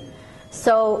authority.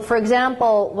 So, for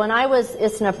example, when I was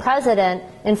ISNA president,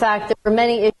 in fact, there were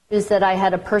many issues that I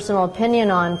had a personal opinion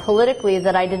on politically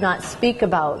that I did not speak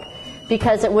about,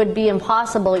 because it would be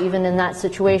impossible even in that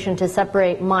situation to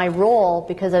separate my role,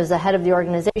 because I was the head of the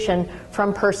organization,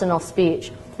 from personal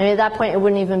speech. And at that point it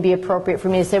wouldn't even be appropriate for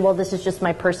me to say, well, this is just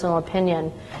my personal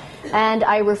opinion. And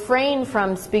I refrained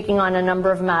from speaking on a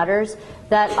number of matters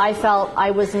that I felt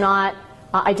I was not,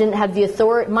 I didn't have the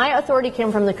authority. My authority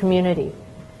came from the community,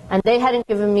 and they hadn't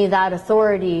given me that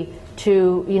authority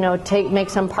to, you know, make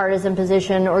some partisan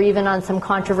position, or even on some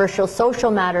controversial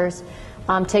social matters,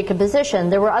 take a position.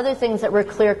 There were other things that were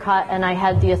clear-cut, and I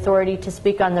had the authority to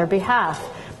speak on their behalf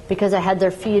because I had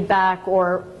their feedback,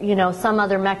 or, you know, some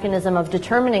other mechanism of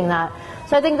determining that.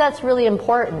 So I think that's really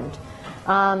important.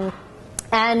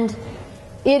 And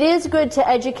it is good to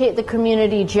educate the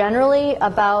community generally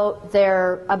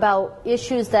about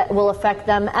issues that will affect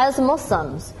them as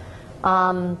Muslims.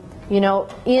 You know,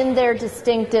 in their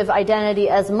distinctive identity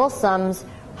as Muslims,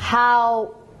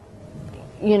 how,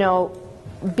 you know,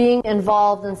 being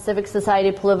involved in civic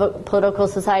society, political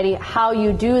society, how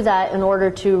you do that in order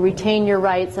to retain your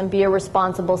rights and be a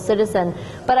responsible citizen.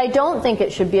 But I don't think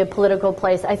it should be a political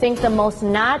place. I think the most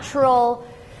natural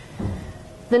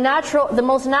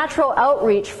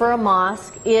outreach for a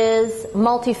mosque is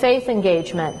multi-faith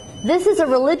engagement. This is a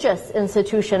religious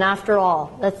institution, after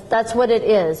all. That's what it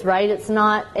is, right? It's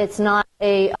not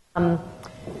a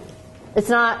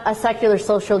secular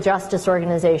social justice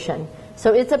organization.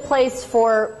 So it's a place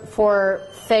for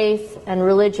faith and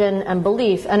religion and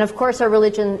belief. And of course our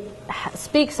religion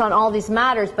speaks on all these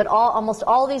matters, but almost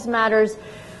all these matters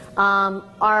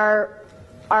are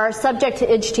subject to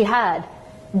ijtihad,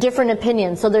 different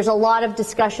opinions. So there's a lot of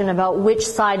discussion about which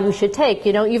side we should take.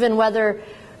 You know, even whether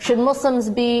should Muslims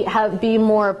be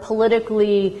more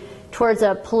politically towards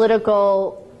a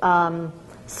political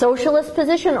socialist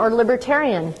position or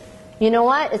libertarian. You know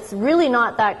what? It's really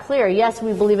not that clear. Yes,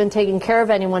 we believe in taking care of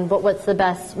anyone, but what's the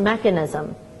best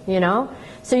mechanism? You know?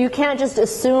 So you can't just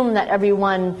assume that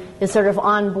everyone is sort of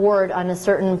on board on a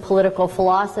certain political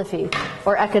philosophy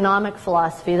or economic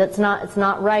philosophy. It's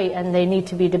not right, and they need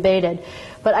to be debated.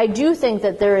 But I do think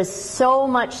that there is so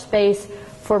much space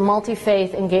for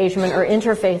multi-faith engagement or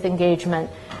interfaith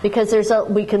engagement, because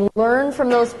we can learn from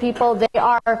those people. They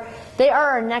are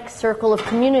our next circle of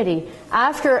community.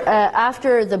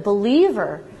 After the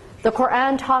believer, the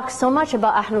Quran talks so much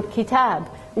about Ahlul Kitab.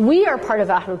 We are part of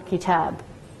Ahlul Kitab,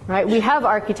 right? We have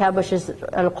our Kitab, which is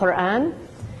Al-Quran,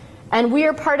 and we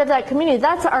are part of that community.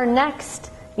 That's our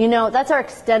next, you know, that's our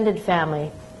extended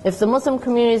family. If the Muslim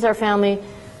community is our family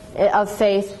of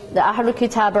faith, the Ahlul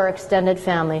Kitab are extended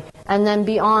family. And then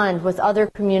beyond with other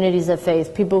communities of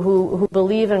faith, people who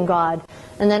believe in God,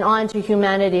 and then on to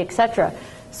humanity, etc.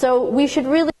 So we should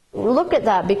really look at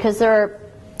that, because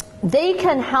they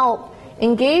can help.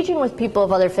 Engaging with people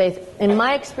of other faith, in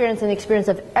my experience and the experience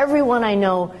of everyone I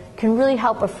know, can really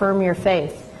help affirm your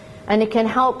faith. And it can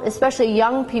help especially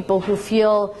young people who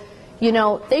feel, you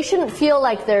know, they shouldn't feel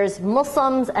like there's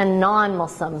Muslims and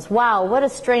non-Muslims. Wow, what a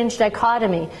strange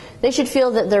dichotomy. They should feel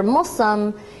that they're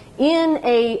Muslim in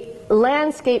a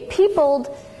landscape peopled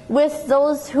with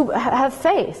those who have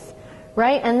faith,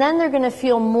 right? And then they're going to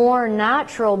feel more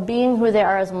natural being who they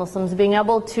are as Muslims, being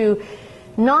able to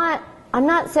I'm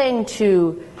not saying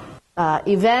to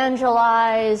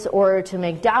evangelize or to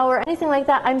make da'wah or anything like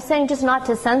that. I'm saying just not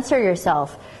to censor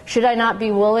yourself. Should I not be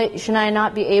willing? Should I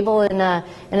not be able in a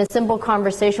simple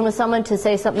conversation with someone to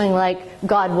say something like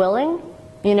 "God willing"?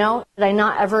 You know, should I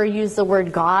not ever use the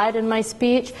word God in my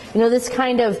speech? You know, this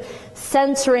kind of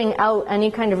censoring out any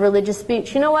kind of religious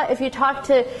speech. You know what? If you talk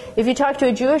to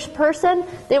a Jewish person,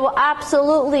 they will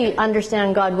absolutely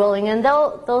understand God willing, and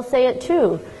they'll say it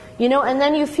too. You know, and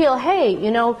then you feel, hey,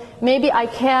 you know, maybe I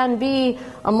can be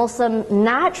a Muslim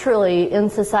naturally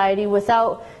in society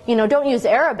without, you know, don't use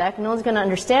Arabic, no one's going to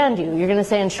understand you. You're going to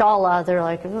say inshallah, they're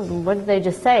like, what did they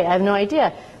just say? I have no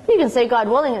idea. But you can say God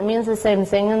willing, it means the same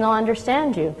thing, and they'll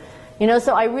understand you. You know,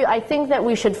 so I think that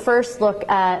we should first look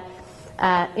at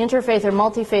interfaith or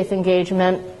multi-faith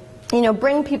engagement, you know,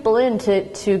 bring people in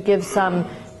to give some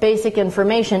basic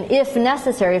information, if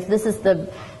necessary, if this is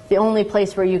the only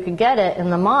place where you could get it, in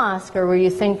the mosque, or where you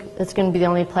think it's going to be the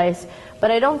only place. But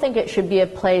I don't think it should be a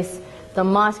place, the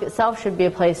mosque itself should be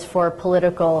a place for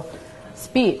political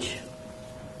speech.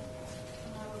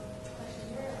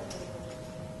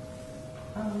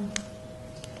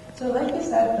 So like you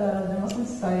said, the Muslim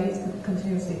society is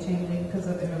continuously changing because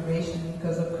of immigration,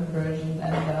 because of conversion,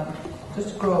 and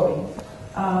just growing.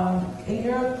 In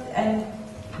Europe, and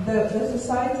the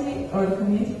society or the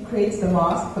community creates the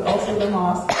mosque, but also the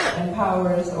mosque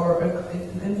empowers or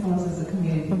influences the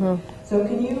community. So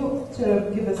can you sort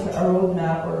of give us a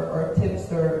roadmap or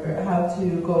tips or how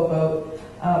to go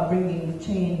about bringing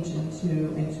change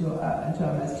into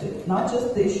a masjid? Not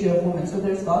just the issue of women. So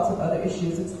there's lots of other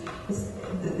issues. It's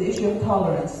the issue of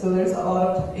tolerance. So there's a lot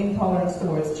of intolerance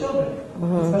towards children,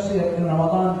 especially like in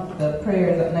Ramadan, the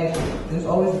prayers at night. There's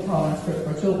always intolerance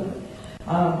for children.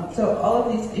 So all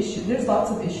of these issues, there's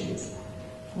lots of issues.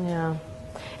 Yeah.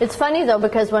 It's funny though,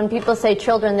 because when people say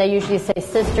children, they usually say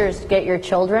sisters, get your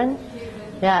children.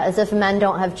 Yeah, as if men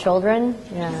don't have children.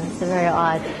 Yeah, it's very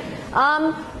odd.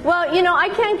 Well, you know, I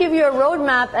can't give you a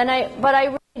roadmap, but I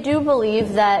really do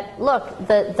believe that, look,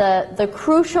 the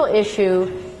crucial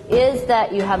issue is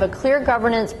that you have a clear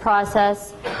governance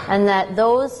process, and that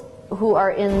those who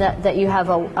are in that you have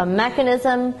a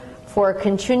mechanism for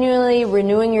continually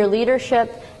renewing your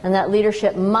leadership, and that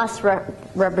leadership must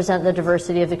represent the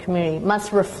diversity of the community,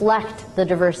 must reflect the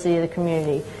diversity of the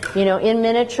community. You know, in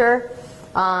miniature,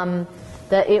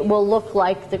 that it will look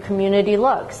like the community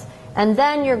looks. And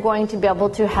then you're going to be able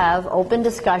to have open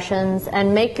discussions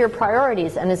and make your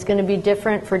priorities, and it's going to be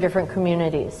different for different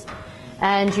communities.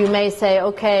 And you may say,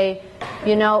 okay,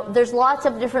 you know, there's lots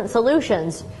of different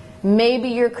solutions. Maybe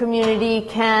your community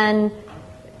can,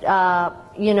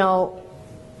 you know,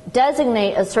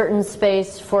 designate a certain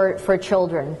space for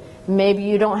children. Maybe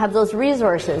you don't have those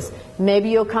resources. Maybe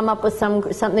you'll come up with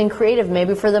something creative.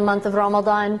 Maybe for the month of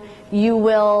Ramadan, you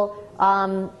will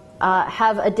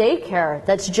have a daycare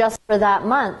that's just for that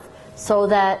month, so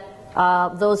that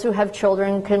those who have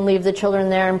children can leave the children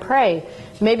there and pray.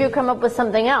 Maybe you'll come up with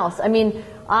something else. I mean,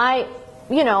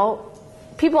 you know,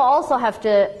 people also have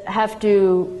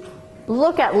to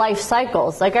look at life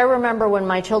cycles. Like I remember when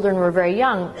my children were very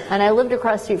young, and I lived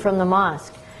across the street from the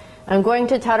mosque. I'm going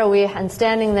to Taraweeh and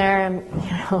standing there and,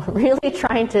 you know, really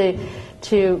trying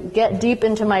to get deep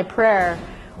into my prayer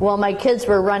while my kids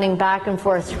were running back and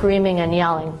forth screaming and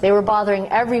yelling. They were bothering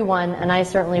everyone, and I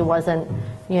certainly wasn't,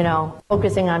 you know,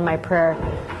 focusing on my prayer.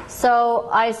 So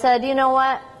I said, you know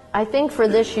what, I think for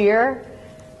this year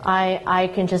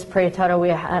I can just pray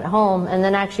Taraweeh at home. And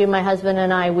then actually my husband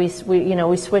and I, we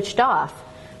switched off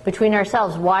between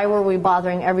ourselves. Why were we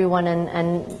bothering everyone?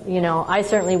 And you know, I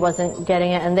certainly wasn't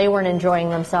getting it, and they weren't enjoying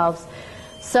themselves.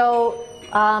 So,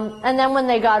 and then when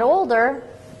they got older,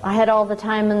 I had all the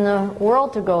time in the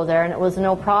world to go there, and it was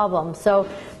no problem. So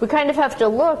we kind of have to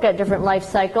look at different life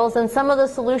cycles, and some of the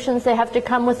solutions, they have to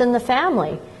come within the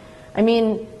family. I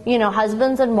mean, you know,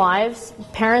 husbands and wives,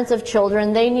 parents of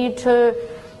children, they need to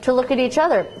look at each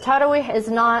other. Taraweeh is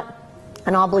not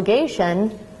an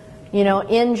obligation, you know,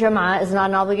 in Jama'ah is not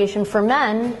an obligation for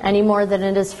men any more than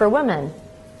it is for women,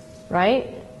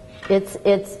 right?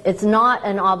 It's not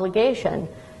an obligation.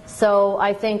 So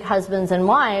I think husbands and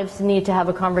wives need to have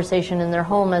a conversation in their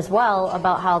home as well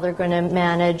about how they're going to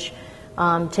manage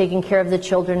taking care of the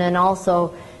children, and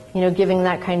also, you know, giving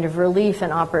that kind of relief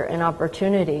and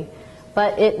opportunity.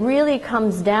 But it really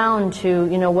comes down to,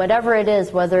 you know, whatever it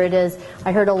is, whether it is,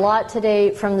 I heard a lot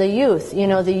today from the youth. You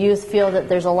know, the youth feel that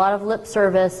there's a lot of lip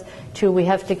service to we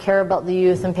have to care about the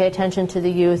youth and pay attention to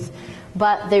the youth,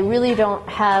 but they really don't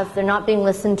have, they're not being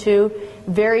listened to.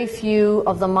 Very few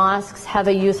of the mosques have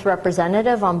a youth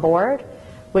representative on board,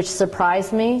 which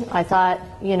surprised me. I thought,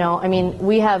 you know, I mean,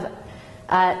 we have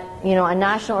at, you know, a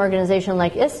national organization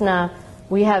like ISNA,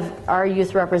 we have our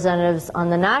youth representatives on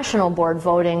the national board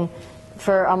voting.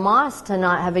 For a mosque to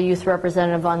not have a youth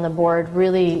representative on the board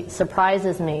really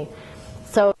surprises me.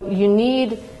 So you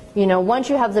need, you know, once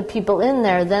you have the people in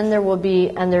there, then there will be,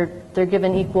 and they're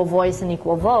given equal voice and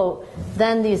equal vote,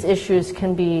 then these issues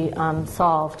can be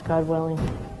solved, God willing.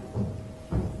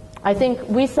 I think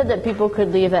we said that people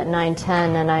could leave at 9:10,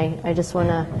 and I just want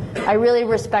to, I really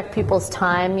respect people's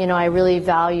time. You know, I really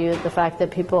value the fact that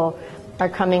people are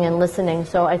coming and listening.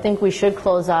 So I think we should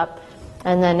close up.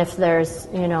 And then if there's,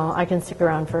 you know, I can stick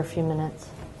around for a few minutes.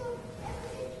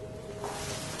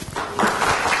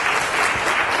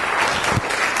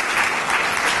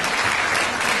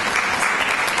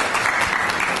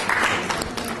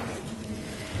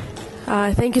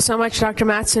 Thank you so much, Dr.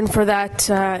 Mattson, for that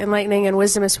enlightening and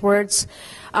wisdomous words.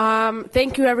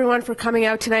 Thank you, everyone, for coming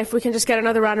out tonight. If we can just get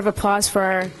another round of applause for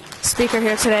our speaker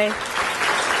here today.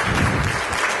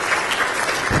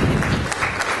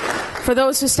 For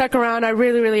those who stuck around, I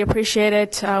really, really appreciate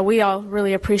it. We all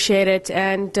really appreciate it.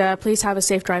 And please have a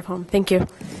safe drive home. Thank you.